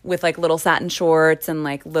with like little satin shorts and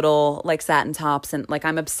like little like satin tops, and like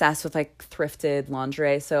I'm obsessed with like thrifted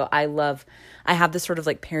lingerie. So I have this sort of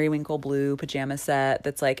like periwinkle blue pajama set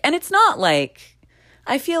that's like, and it's not like,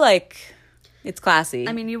 I feel like it's classy.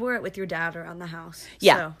 I mean, you wore it with your dad around the house.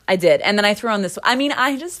 Yeah, so. I did. And then I threw on this, I mean,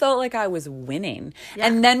 I just felt like I was winning. Yeah.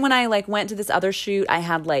 And then when I like went to this other shoot, I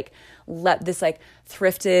had like this like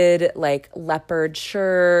thrifted like leopard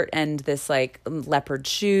shirt and this like leopard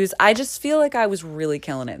shoes. I just feel like I was really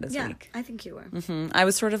killing it this week. I think you were. Mm-hmm. I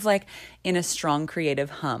was sort of like in a strong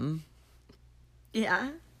creative hum. Yeah.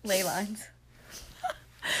 Ley lines.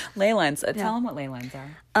 Ley lines. Tell them what ley lines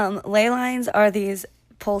are. Ley lines are these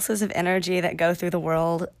pulses of energy that go through the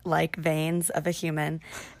world like veins of a human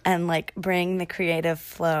and like bring the creative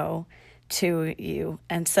flow to you.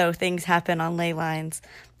 And so things happen on ley lines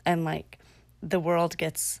and like the world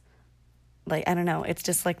gets like, I don't know, it's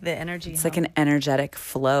just like the energy. It's like an energetic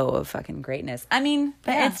flow of fucking greatness. I mean,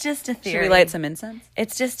 but it's just a theory. Should we light some incense?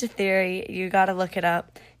 It's just a theory. You got to look it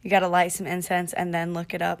up. You got to light some incense and then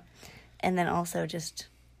look it up. And then also just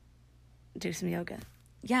do some yoga.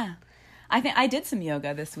 Yeah. I think I did some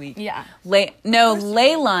yoga this week. Yeah. Ley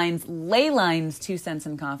lines, 2 cents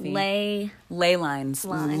in coffee. Ley lines.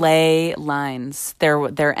 Ley lines.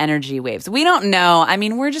 They're energy waves. We don't know. I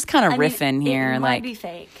mean, we're just kind of riffing here. It might be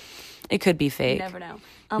fake. It could be fake. You never know.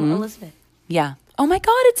 Elizabeth. Yeah. Oh my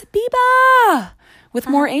God, it's Abiba with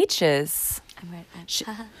more H's.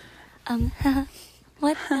 I'm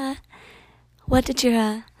right. What did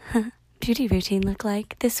your beauty routine look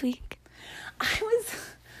like this week?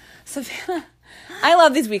 Savannah, I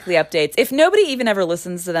love these weekly updates. If nobody even ever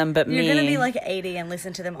listens to them but me. You're going to be like 80 and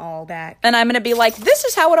listen to them all back. And I'm going to be like, this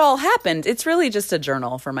is how it all happened. It's really just a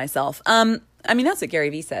journal for myself. I mean, that's what Gary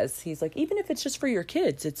Vee says. He's like, even if it's just for your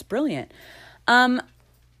kids, it's brilliant.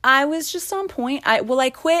 I was just on point. I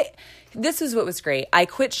quit. This is what was great. I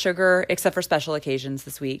quit sugar, except for special occasions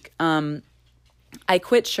this week. I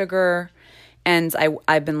quit sugar, and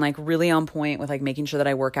I've been like really on point with like making sure that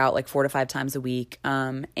I work out like 4 to 5 times a week.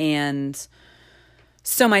 And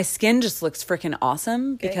so my skin just looks freaking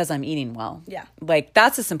awesome because I'm eating well. Yeah. Like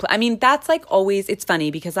that's that's like always, it's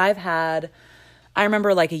funny because I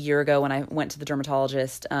remember like a year ago when I went to the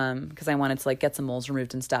dermatologist because I wanted to like get some moles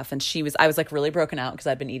removed and stuff. And I was like really broken out because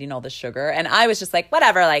I'd been eating all this sugar. And I was just like,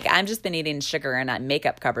 whatever, like I've just been eating sugar and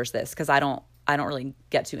makeup covers this because I don't really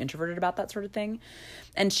get too introverted about that sort of thing.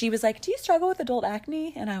 And she was like, do you struggle with adult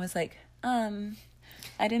acne? And I was like,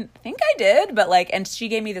 I didn't think I did, but like, and she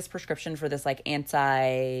gave me this prescription for this like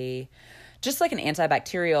just like an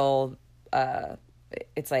antibacterial,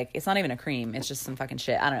 it's like, it's not even a cream. It's just some fucking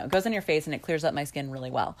shit. I don't know. It goes on your face and it clears up my skin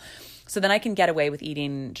really well. So then I can get away with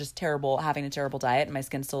eating just having a terrible diet and my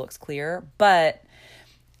skin still looks clear. But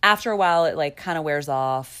after a while, it like kind of wears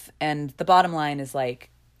off. And the bottom line is like,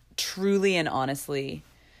 truly and honestly,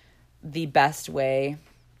 the best way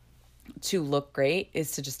to look great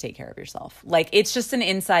is to just take care of yourself. Like, it's just an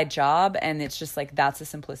inside job, and it's just like, that's the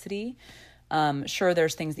simplicity. Sure,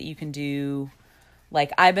 there's things that you can do.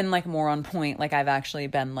 Like, I've been like more on point. Like, I've actually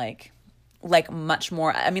been like much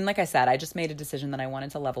more. I mean, like I said, I just made a decision that I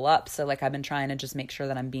wanted to level up. So like, I've been trying to just make sure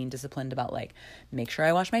that I'm being disciplined about like, make sure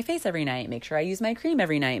I wash my face every night, make sure I use my cream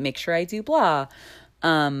every night, make sure I do blah.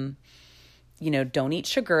 Don't eat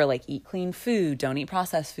sugar, like eat clean food, don't eat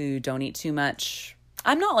processed food, don't eat too much.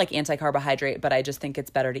 I'm not like anti-carbohydrate, but I just think it's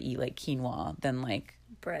better to eat like quinoa than like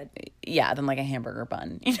bread. Yeah, than like a hamburger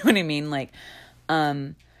bun. You know what I mean? Like,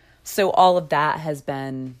 so all of that has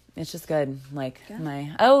been, it's just good. Like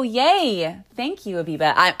yay. Thank you,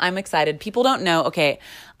 Abiba. I'm excited. People don't know. Okay.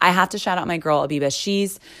 I have to shout out my girl, Abiba.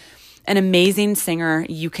 She's an amazing singer.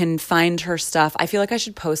 You can find her stuff. I feel like I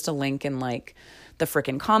should post a link in like the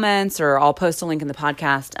freaking comments, or I'll post a link in the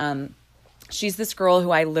podcast. She's this girl who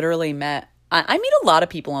I literally met. I meet a lot of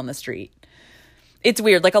people on the street. It's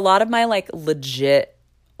weird. Like, a lot of my like legit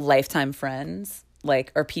lifetime friends,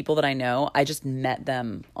 like, are people that I know. I just met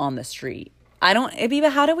them on the street.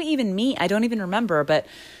 Abiba, how do we even meet? I don't even remember, but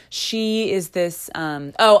she is this,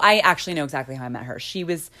 I actually know exactly how I met her. She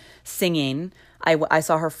was singing. I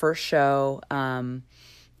saw her first show,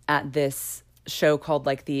 at this show called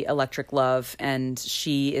like the Electric Love, and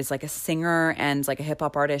she is like a singer and like a hip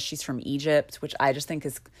hop artist. She's from Egypt, which I just think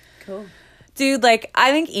is cool. Dude, like,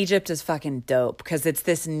 I think Egypt is fucking dope because it's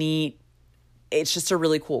this neat, it's just a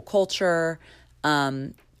really cool culture.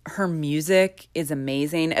 Her music is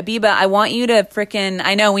amazing. Abiba, I want you to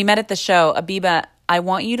I know we met at the show. Abiba, I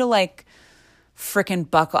want you to like freaking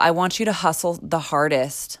buckle. I want you to hustle the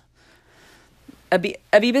hardest.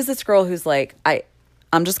 Abiba's this girl who's like,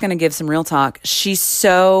 I'm just going to give some real talk.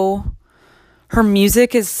 Her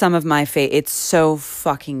music is some of my favorite. It's so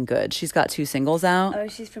fucking good. She's got 2 singles out. Oh,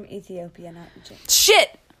 she's from Ethiopia, not Egypt.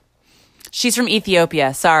 Shit! She's from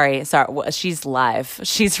Ethiopia. Sorry. She's live.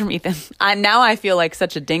 She's from Ethiopia. Now I feel like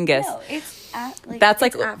such a dingus. No, it's that's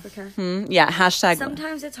like Africa. Yeah, hashtag.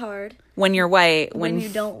 Sometimes it's hard. When you're white. When you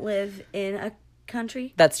don't live in a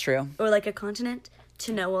country. That's true. Or like a continent,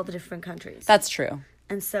 to know all the different countries. That's true.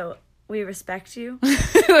 And so we respect you.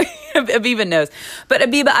 Abiba knows. But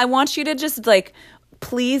Abiba, I want you to just like,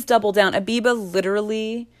 please double down. Abiba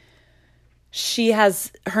literally,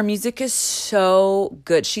 her music is so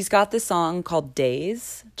good. She's got this song called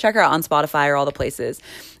Days. Check her out on Spotify or all the places.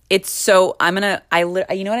 It's so, you know what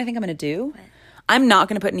I think I'm going to do? What? I'm not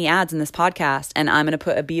going to put any ads in this podcast, and I'm going to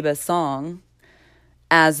put Abiba's song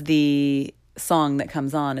as the song that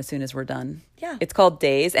comes on as soon as we're done. Yeah. It's called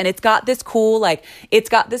Days, and it's got this cool, like, it's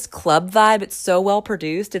got this club vibe. It's so well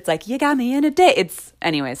produced. It's like, you got me in a day.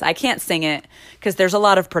 Anyways, I can't sing it because there's a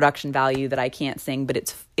lot of production value that I can't sing, but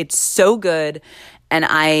it's so good. And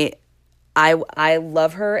I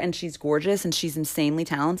love her, and she's gorgeous, and she's insanely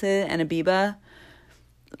talented. And Abiba,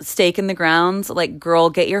 stake in the ground. Like, girl,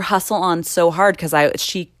 get your hustle on so hard, because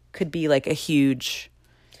she could be like a huge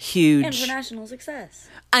international success.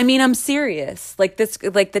 I mean, I'm serious. Like this,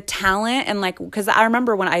 like the talent, and like, because I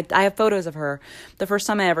remember when I have photos of her. The first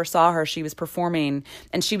time I ever saw her, she was performing,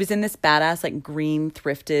 and she was in this badass like green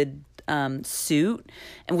thrifted suit,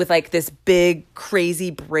 and with like this big crazy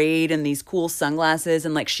braid and these cool sunglasses,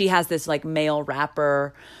 and like she has this like male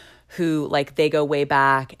rapper who like they go way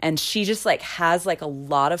back, and she just like has like a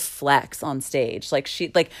lot of flex on stage. Like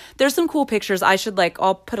she like there's some cool pictures.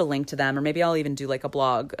 I'll put a link to them, or maybe I'll even do like a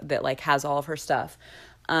blog that like has all of her stuff.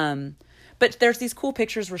 But there's these cool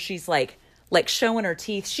pictures where she's like showing her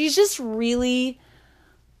teeth. She's just really,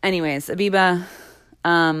 anyways, Abiba,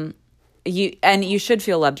 you should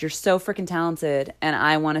feel loved. You're so freaking talented, and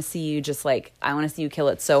I want to see you kill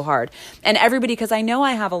it so hard. And everybody, because I know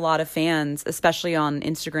I have a lot of fans, especially on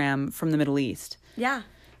Instagram, from the Middle East. Yeah.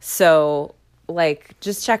 So like,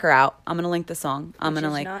 just check her out. I'm gonna link the song.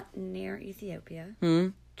 Not near Ethiopia.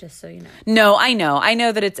 Just so you know. No, I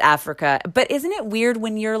know that it's Africa, but isn't it weird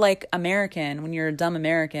when you're like American, when you're a dumb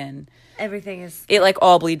American? Everything is... It like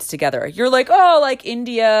all bleeds together. You're like, oh, like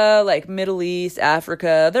India, like Middle East,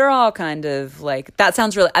 Africa. They're all kind of like, that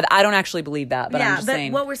sounds really, I don't actually believe that, but I'm just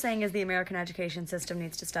saying. What we're saying is the American education system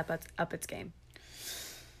needs to step up its game.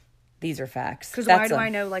 These are facts. Because why do I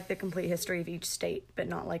know like the complete history of each state, but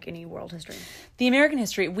not like any world history? The American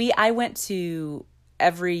history, I went to...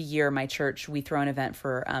 Every year, my church, we throw an event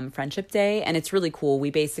for Friendship Day, and it's really cool. We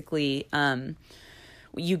basically,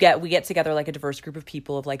 we get together like a diverse group of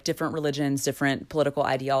people of like different religions, different political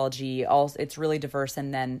ideology. It's really diverse,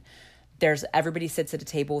 and then everybody sits at a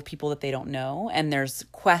table with people that they don't know, and there's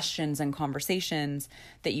questions and conversations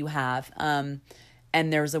that you have. And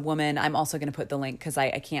there's a woman. I'm also going to put the link, because I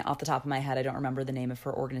can't off the top of my head. I don't remember the name of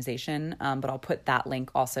her organization, but I'll put that link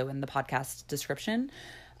also in the podcast description.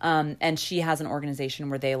 And she has an organization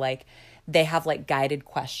where they have like guided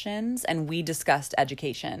questions, and we discussed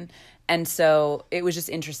education. And so it was just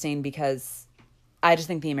interesting, because I just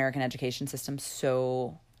think the American education system's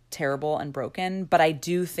so terrible and broken. But I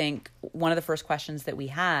do think one of the first questions that we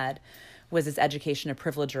had was, is education a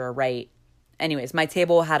privilege or a right? Anyways, my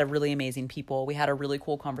table had a really amazing people. We had a really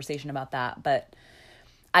cool conversation about that, but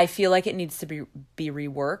I feel like it needs to be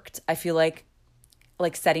reworked. I feel like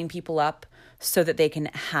setting people up so that they can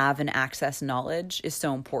have and access knowledge is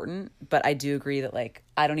so important. But I do agree that like,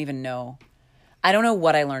 I don't know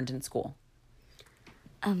what I learned in school.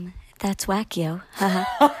 That's wackio.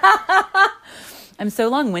 I'm so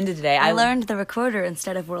long-winded today. I learned the recorder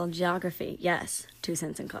instead of world geography. Yes. 2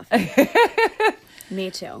 cents in coffee.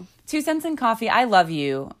 Me too. 2 cents in coffee. I love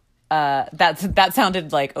you. That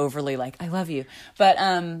sounded like overly like, I love you. But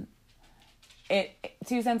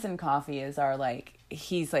 2 cents in coffee is our like,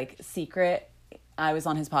 he's like secret. I was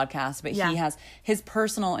on his podcast, but he has his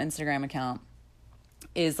personal Instagram account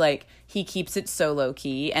is like, he keeps it so low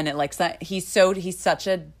key, and it like, he's such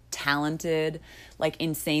a talented, like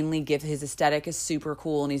insanely his aesthetic is super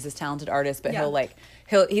cool, and he's this talented artist, but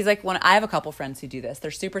he's like I have a couple friends who do this.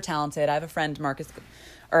 They're super talented. I have a friend,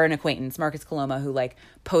 an acquaintance, Marcus Coloma, who like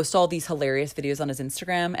posts all these hilarious videos on his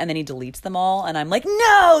Instagram, and then he deletes them all, and I'm like,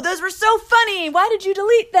 no, those were so funny. Why did you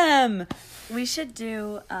delete them? We should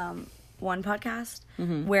do one podcast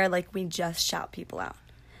where like we just shout people out.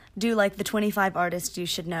 Do like the 25 artists you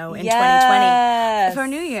should know in 2020 for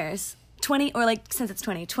New Year's. 20, or like, since it's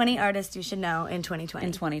 20 artists you should know in 2020.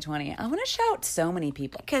 In 2020. I want to shout so many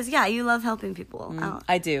people. Because, you love helping people out.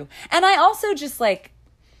 I do. And I also just like,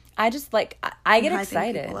 I get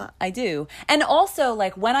excited. I do. And also,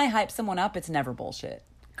 like, when I hype someone up, it's never bullshit.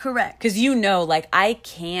 Correct. Because, like, I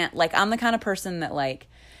can't, like, I'm the kind of person that, like,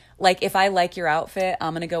 if I like your outfit,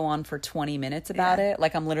 I'm going to go on for 20 minutes about it.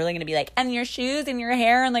 Like, I'm literally going to be like, and your shoes and your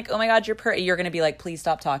hair, and like, oh my God, you're going to be like, please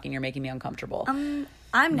stop talking. You're making me uncomfortable.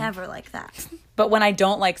 I'm never like that. But when I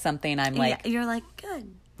don't like something, I'm like... You're like,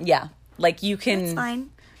 good. Yeah. Like, you can... That's fine.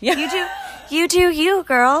 Yeah. You do you,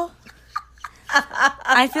 girl.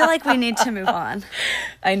 I feel like we need to move on.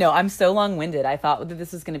 I know. I'm so long-winded. I thought that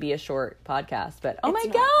this was going to be a short podcast, but oh my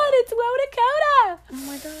God, it's Woe Dakota. Oh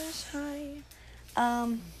my gosh,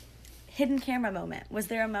 hi. Hidden camera moment. Was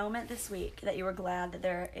there a moment this week that you were glad that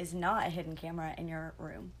there is not a hidden camera in your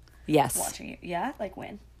room? Yes. Watching you. Yeah? Like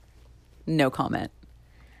when? No comment.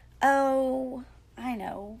 Oh, I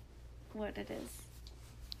know what it is.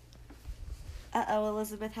 Uh-oh,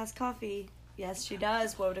 Elizabeth has coffee. Yes, she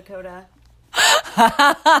does, Woe Dakota.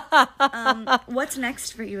 What's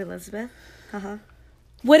next for you, Elizabeth?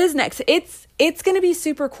 What is next? It's going to be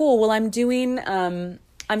super cool. Well, I'm doing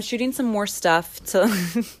I'm shooting some more stuff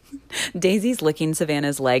to Daisy's licking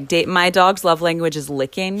Savannah's leg. My dog's love language is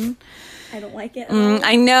licking. I don't like it.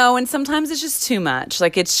 I know, and sometimes it's just too much.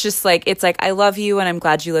 Like it's just like I love you and I'm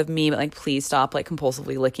glad you love me, but like please stop like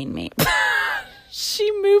compulsively licking me. She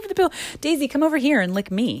moved the pillow. Daisy, come over here and lick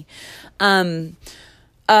me.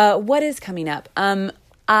 What is coming up?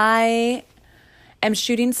 I am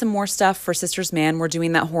shooting some more stuff for Sisters Man. We're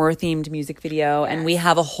doing that horror themed music video, and we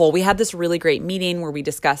had this really great meeting where we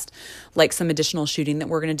discussed like some additional shooting that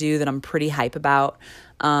we're going to do that I'm pretty hype about.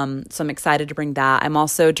 So I'm excited to bring that. I'm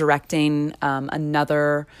also directing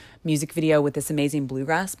another music video with this amazing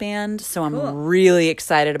bluegrass band. So I'm really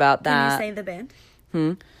excited about that. Can you say the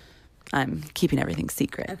band? I'm keeping everything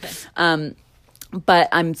secret. Okay. But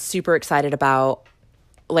I'm super excited about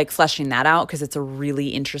like fleshing that out because it's a really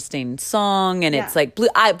interesting song, and it's like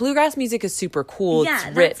bluegrass music is super cool. Yeah,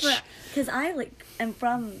 it's rich. Because I like am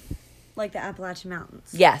from like the Appalachian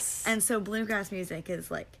Mountains. Yes. And so bluegrass music is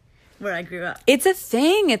like where I grew up. It's a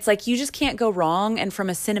thing. It's like you just can't go wrong. And from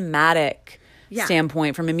a cinematic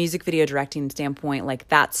standpoint, from a music video directing standpoint, like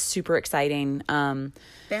that's super exciting.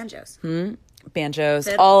 Banjos. Banjos,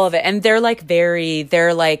 Fiddles. all of it. And they're like,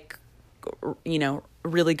 you know,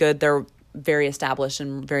 really good. They're very established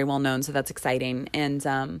and very well known. So that's exciting.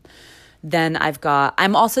 And then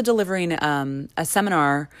I'm also delivering a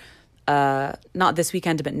seminar, not this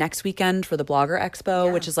weekend, but next weekend for the Blogger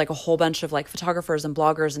Expo, which is like a whole bunch of like photographers and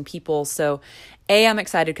bloggers and people. So I'm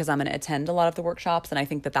excited because I'm going to attend a lot of the workshops, and I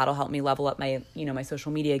think that that'll help me level up my, you know, my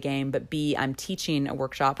social media game. But B, I'm teaching a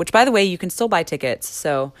workshop, which by the way, you can still buy tickets.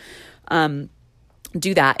 So,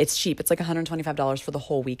 do that. It's cheap. It's like $125 for the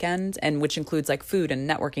whole weekend, and which includes like food and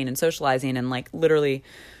networking and socializing and like literally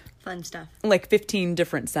Fun stuff. like 15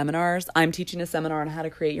 different seminars. I'm teaching a seminar on how to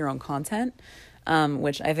create your own content,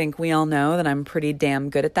 which I think we all know that I'm pretty damn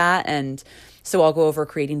good at that. And so I'll go over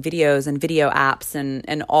creating videos and video apps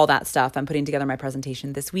and all that stuff. I'm putting together my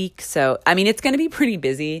presentation this week. So, I mean, it's going to be pretty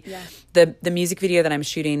busy. Yeah. The music video that I'm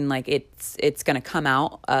shooting, like it's going to come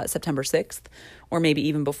out September 6th or maybe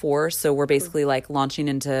even before. So we're basically like launching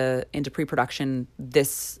into pre-production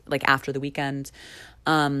this, like after the weekend.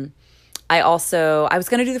 I was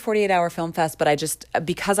going to do the 48-hour film fest, but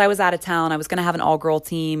because I was out of town, I was going to have an all-girl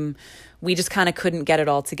team. We just kind of couldn't get it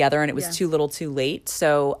all together, and it was too little too late.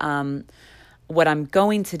 So what I'm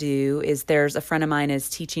going to do is there's a friend of mine is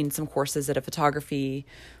teaching some courses at a photography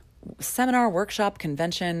seminar, workshop,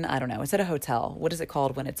 convention. I don't know. It's at a hotel. What is it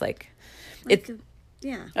called when it's like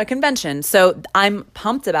a convention. So I'm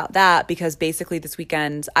pumped about that because basically this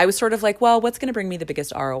weekend I was sort of like, well, what's going to bring me the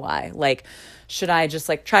biggest ROI? Like, should I just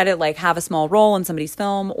like try to like have a small role in somebody's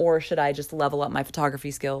film, or should I just level up my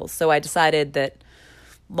photography skills? So I decided that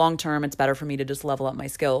long term, it's better for me to just level up my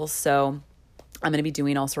skills. So I'm going to be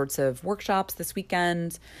doing all sorts of workshops this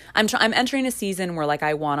weekend. I'm entering a season where like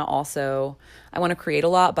I want to create a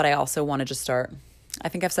lot, but I also want to just start. I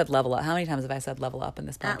think I've said level up. How many times have I said level up in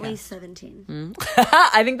this podcast? At least 17.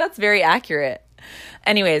 I think that's very accurate.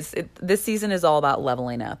 Anyways, this season is all about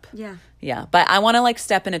leveling up. Yeah. Yeah. But I want to like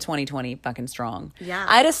step into 2020 fucking strong. Yeah.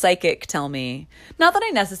 I had a psychic tell me, not that I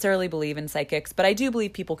necessarily believe in psychics, but I do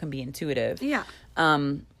believe people can be intuitive. Yeah.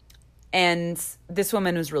 And this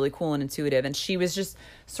woman was really cool and intuitive. And she was just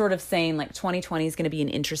sort of saying like 2020 is going to be an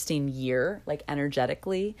interesting year, like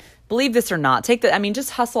energetically. Believe this or not, just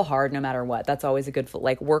hustle hard no matter what. That's always a good,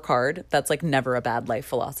 like work hard. That's like never a bad life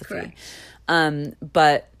philosophy. Correct.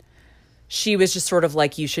 But she was just sort of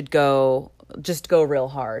like, you should go real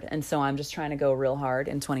hard. And so I'm just trying to go real hard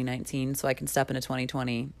in 2019 so I can step into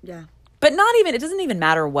 2020. Yeah. But it doesn't even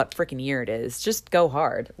matter what freaking year it is. Just go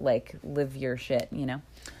hard. Like live your shit, you know?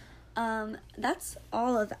 That's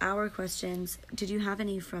all of our questions. Did you have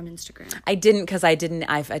any from Instagram? I didn't because I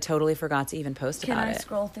totally forgot to even post about it. Can I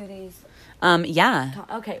scroll through these? Yeah.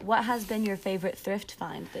 Okay, what has been your favorite thrift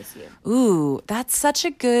find this year? Ooh, that's such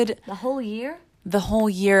a good... The whole year? The whole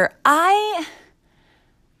year.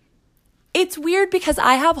 It's weird because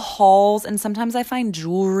I have hauls and sometimes I find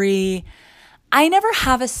jewelry. I never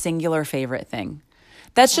have a singular favorite thing.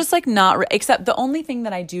 That's just like except the only thing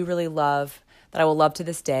that I do really love that I will love to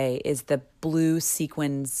this day is the blue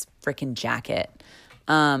sequins freaking jacket.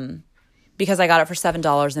 Because I got it for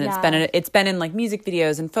 $7 and it's been in like music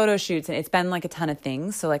videos and photo shoots and it's been like a ton of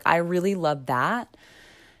things. So like I really love that.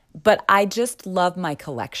 But I just love my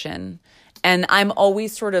collection. And I'm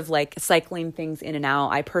always sort of like cycling things in and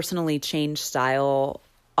out. I personally change style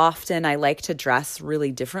often. I like to dress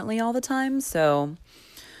really differently all the time. So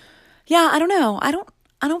yeah, I don't know. I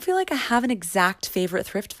don't feel like I have an exact favorite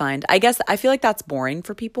thrift find. I guess I feel like that's boring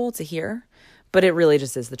for people to hear, But it really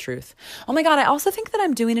just is the truth. Oh my God, I also think that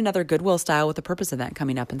I'm doing another Goodwill Style with a Purpose event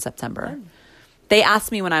coming up in September. They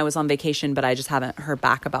asked me when I was on vacation, but I just haven't heard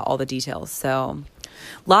back about all the details. So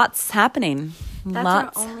lots happening. That's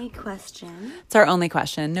lots. our only question. It's our only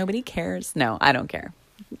question. Nobody cares. No, I don't care.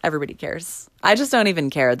 Everybody cares. I just don't even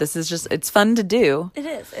care. This is just, it's fun to do. It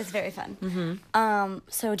is. It's very fun.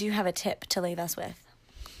 So do you have a tip to leave us with?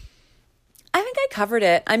 I think I covered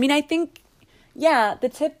it. I mean, I think, yeah, the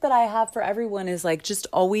tip that I have for everyone is like, just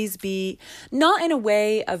always be, not in a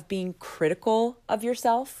way of being critical of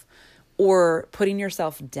yourself or putting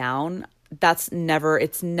yourself down. It's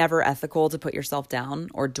never ethical to put yourself down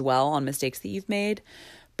or dwell on mistakes that you've made.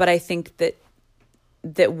 But I think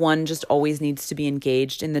that one just always needs to be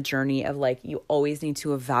engaged in the journey of like, you always need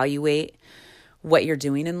to evaluate what you're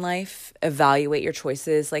doing in life, evaluate your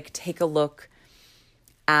choices, like take a look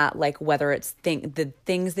at like whether it's the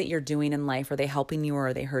things that you're doing in life, are they helping you or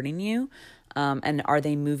are they hurting you? And are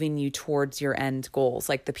they moving you towards your end goals?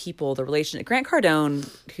 Like the people, the relationship. Grant Cardone,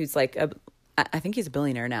 who's like, I think he's a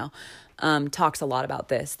billionaire now, talks a lot about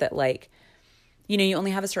this, that like, you know, you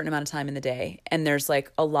only have a certain amount of time in the day. And there's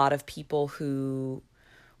like a lot of people who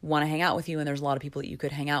want to hang out with you, and there's a lot of people that you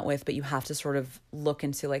could hang out with, but you have to sort of look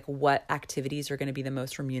into like what activities are going to be the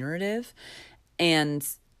most remunerative. And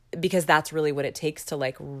because that's really what it takes to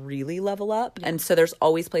like really level up. Yeah. And so there's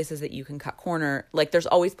always places that you can cut corner. Like there's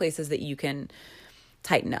always places that you can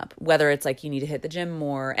tighten up, whether it's like you need to hit the gym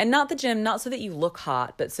more, and not the gym, not so that you look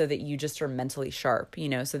hot, but so that you just are mentally sharp, you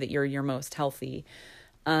know, so that you're your most healthy.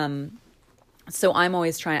 So I'm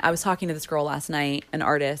always I was talking to this girl last night, an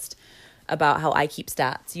artist, about how I keep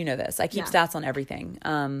stats. You know this. I keep stats on everything.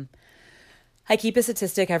 I keep a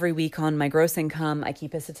statistic every week on my gross income. I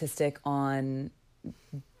keep a statistic on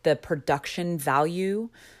the production value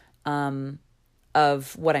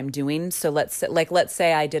of what I'm doing. So let's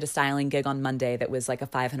say I did a styling gig on Monday that was like a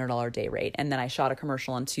 $500 day rate. And then I shot a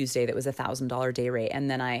commercial on Tuesday that was $1,000 day rate. And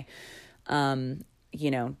then I,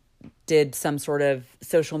 did some sort of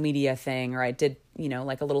social media thing, or I did,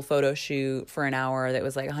 like a little photo shoot for an hour that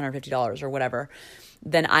was like $150 or whatever.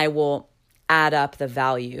 Then I will add up the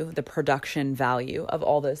value, the production value of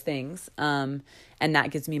all those things. And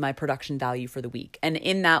that gives me my production value for the week. And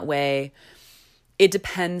in that way, it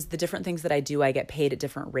depends. The different things that I do, I get paid at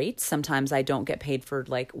different rates. Sometimes I don't get paid for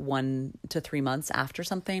like 1 to 3 months after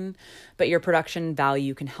something, but your production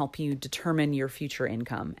value can help you determine your future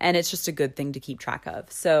income. And it's just a good thing to keep track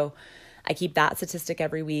of. So I keep that statistic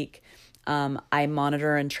every week. I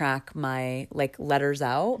monitor and track my like letters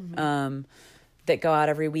out that go out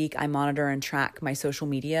every week. I monitor and track my social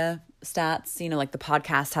media stats. Like the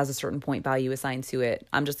podcast has a certain point value assigned to it.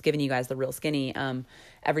 I'm just giving you guys the real skinny.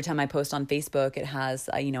 Every time I post on Facebook, it has,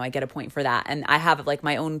 I get a point for that. And I have like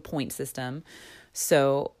my own point system.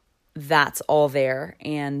 So that's all there.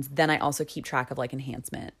 And then I also keep track of like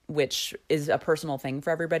enhancement, which is a personal thing for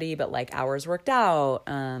everybody, but like hours worked out,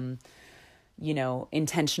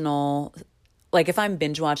 intentional. Like if I'm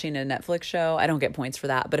binge watching a Netflix show, I don't get points for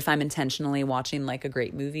that. But if I'm intentionally watching like a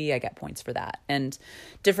great movie, I get points for that. And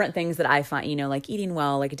different things that I find, like eating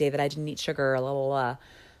well, like a day that I didn't eat sugar, blah, blah, blah.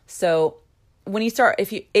 So when you start,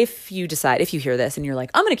 if you decide, if you hear this and you're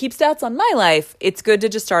like, I'm going to keep stats on my life, it's good to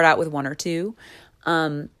just start out with 1 or 2.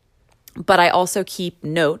 But I also keep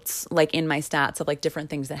notes like in my stats of like different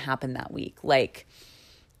things that happened that week. Like,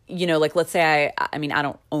 like let's say I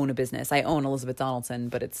don't own a business. I own Elizabeth Donaldson,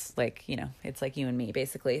 but it's like, it's like you and me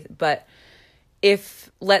basically. But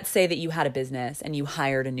if let's say that you had a business and you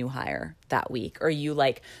hired a new hire that week, or you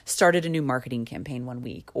like started a new marketing campaign one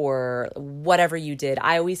week, or whatever you did,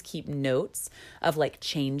 I always keep notes of like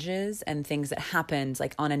changes and things that happened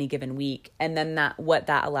like on any given week. And then what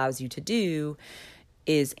that allows you to do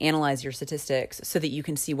is analyze your statistics so that you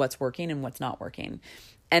can see what's working and what's not working.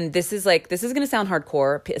 And this is going to sound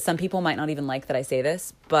hardcore. Some people might not even like that I say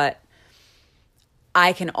this, but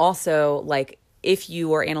I can also like, if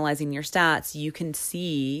you are analyzing your stats, you can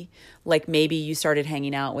see like maybe you started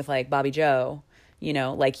hanging out with like Bobby Joe,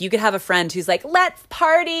 like you could have a friend who's like, let's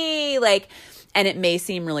party, like, and it may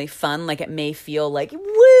seem really fun. Like it may feel like,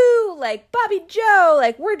 woo, like Bobby Joe,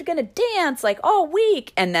 like we're going to dance like all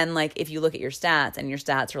week. And then like, if you look at your stats and your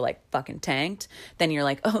stats are like fucking tanked, then you're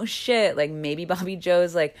like, oh shit, like maybe Bobby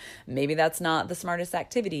Joe's like, maybe that's not the smartest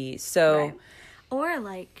activity. So, right. Or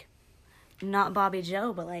like not Bobby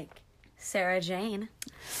Joe, but like Sarah Jane,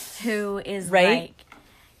 who is like,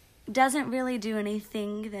 doesn't really do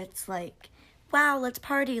anything that's like, wow, let's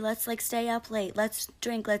party, let's like stay up late, let's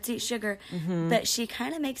drink, let's eat sugar. Mm-hmm. But she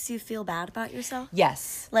kind of makes you feel bad about yourself.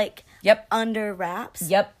 Yes. Like, under wraps.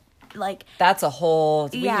 Yep. Like, that's a whole,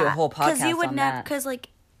 we do a whole podcast on that. Because like,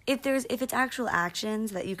 if it's actual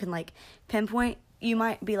actions that you can like pinpoint, you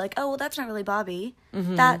might be like, oh, well, that's not really Bobby.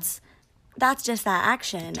 That's just that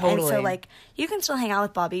action. Totally. And so like you can still hang out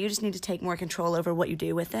with Bobby. You just need to take more control over what you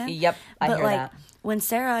do with him. Yep, I but hear like that. when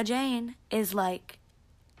Sarah Jane is like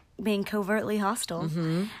being covertly hostile,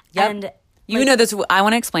 Yep. and You know this. I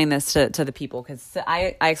want to explain this to the people because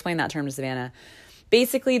I explained that term to Savannah.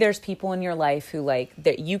 Basically, there's people in your life who like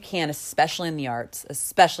that you can, especially in the arts,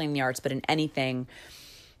 but in anything,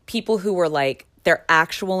 people who are like their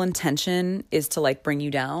actual intention is to like bring you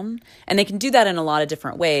down, and they can do that in a lot of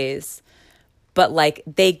different ways. But like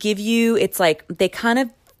they give you, it's like they kind of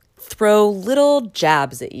throw little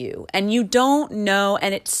jabs at you, and you don't know,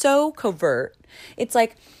 and it's so covert. It's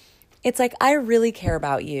like I really care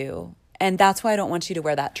about you. And that's why I don't want you to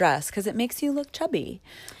wear that dress because it makes you look chubby.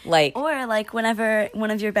 Like, or like whenever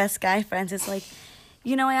one of your best guy friends is like,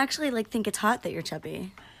 you know, I actually like think it's hot that you're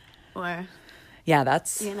chubby. Or yeah,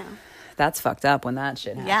 that's, you know, that's fucked up when that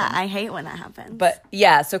shit happens. yeah, I hate when that happens. But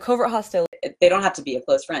yeah, so covert hostility, they don't have to be a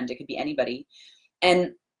close friend. It could be anybody.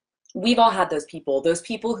 And we've all had those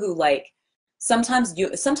people who like, sometimes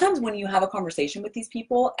when you have a conversation with these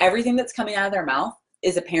people, everything that's coming out of their mouth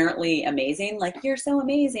is apparently amazing. Like, you're so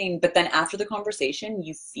amazing. But then after the conversation,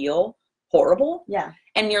 you feel horrible. Yeah.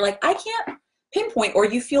 And you're like, I can't pinpoint, or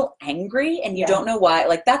you feel angry and you don't know why.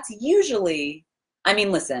 Like, that's usually, I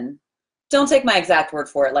mean, listen, don't take my exact word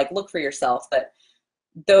for it. Like, look for yourself. But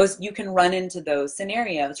you can run into those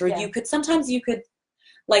scenarios, or sometimes you could,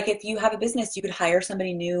 like, if you have a business, you could hire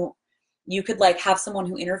somebody new. You could like have someone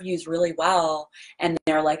who interviews really well and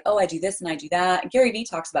they're like, oh, I do this and I do that. And Gary Vee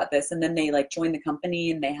talks about this, and then they like join the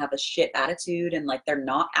company and they have a shit attitude and like they're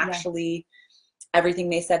not actually everything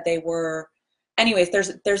they said they were. Anyways,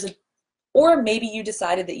 or maybe you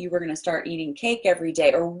decided that you were going to start eating cake every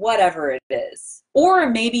day or whatever it is. Or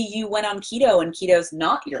maybe you went on keto and keto's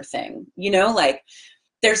not your thing. You know, like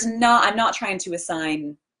I'm not trying to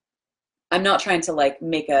like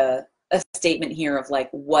make a statement here of like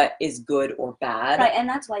what is good or bad. Right, and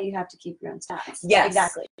that's why you have to keep your own stats. Yes.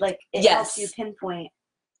 Exactly. Like it helps you pinpoint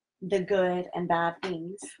the good and bad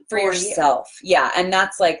things for yourself. Yeah, and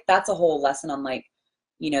that's a whole lesson on like,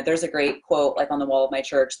 you know, there's a great quote like on the wall of my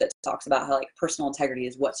church that talks about how like personal integrity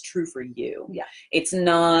is what's true for you. Yeah. It's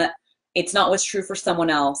not what's true for someone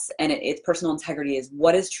else, and it's personal integrity is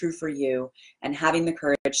what is true for you, and having the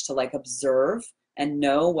courage to like observe and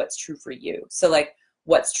know what's true for you. So like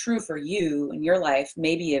what's true for you in your life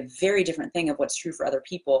may be a very different thing of what's true for other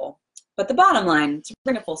people. But the bottom line, to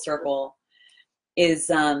bring it full circle, is,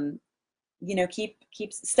 you know,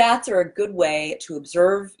 stats are a good way to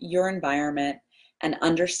observe your environment and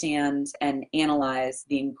understand and analyze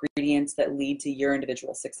the ingredients that lead to your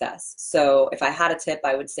individual success. So if I had a tip,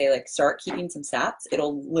 I would say like start keeping some stats.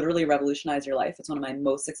 It'll literally revolutionize your life. It's one of my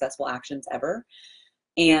most successful actions ever.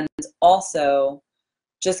 And also,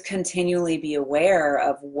 just continually be aware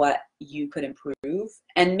of what you could improve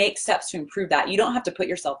and make steps to improve that. You don't have to put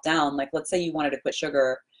yourself down. Like, let's say you wanted to quit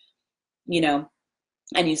sugar, you know,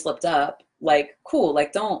 and you slipped up. Like, cool.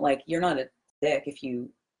 Like, don't, like, you're not a dick if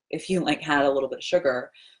you like had a little bit of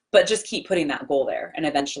sugar, but just keep putting that goal there and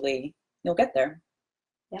eventually you'll get there.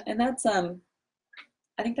 Yeah. And that's, I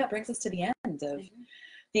think that brings us to the end of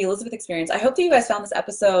the Elizabeth experience. I hope that you guys found this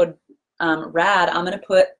episode rad. I'm going to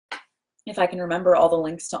put, if I can remember, all the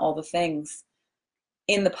links to all the things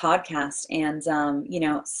in the podcast, and you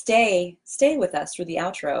know, stay with us through the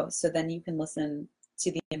outro, so then you can listen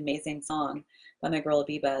to the amazing song by my girl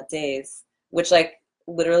Abiba, Days, which like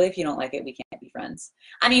literally if you don't like it, we can't be friends.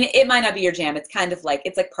 I mean, it might not be your jam. It's kind of like,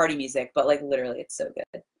 it's like party music, but like literally it's so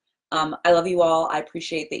good. I love you all. I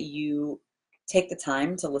appreciate that you take the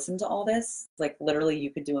time to listen to all this. Like literally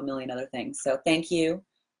you could do a million other things. So thank you,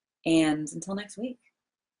 and until next week.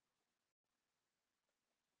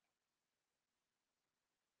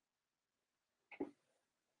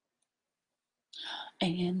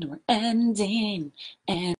 And we're ending.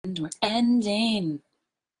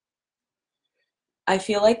 I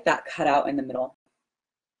feel like that cut out in the middle.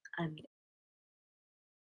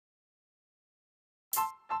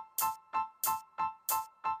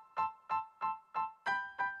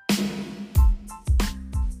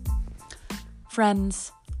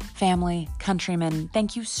 Friends, family, countrymen,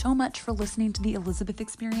 thank you so much for listening to the Elizabeth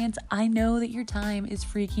Experience. I know that your time is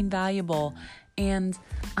freaking valuable, and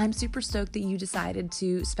I'm super stoked that you decided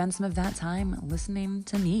to spend some of that time listening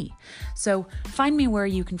to me. So find me where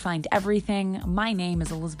you can find everything. My name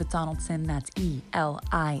is Elizabeth Donaldson. That's Elisabeth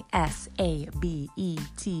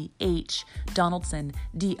Donaldson, Donaldson.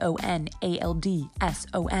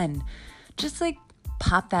 Just like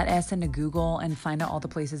pop that S into Google and find out all the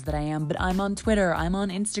places that I am. But I'm on Twitter, I'm on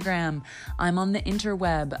Instagram, I'm on the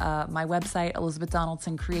interweb. My website,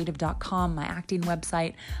 ElizabethDonaldsonCreative.com, my acting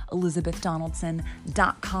website,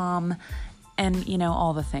 ElizabethDonaldson.com, and, you know,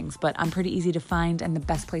 all the things. But I'm pretty easy to find, and the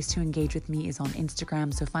best place to engage with me is on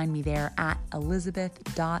Instagram. So find me there at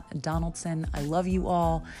Elizabeth.Donaldson. I love you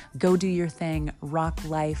all. Go do your thing, rock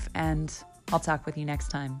life, and I'll talk with you next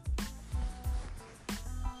time.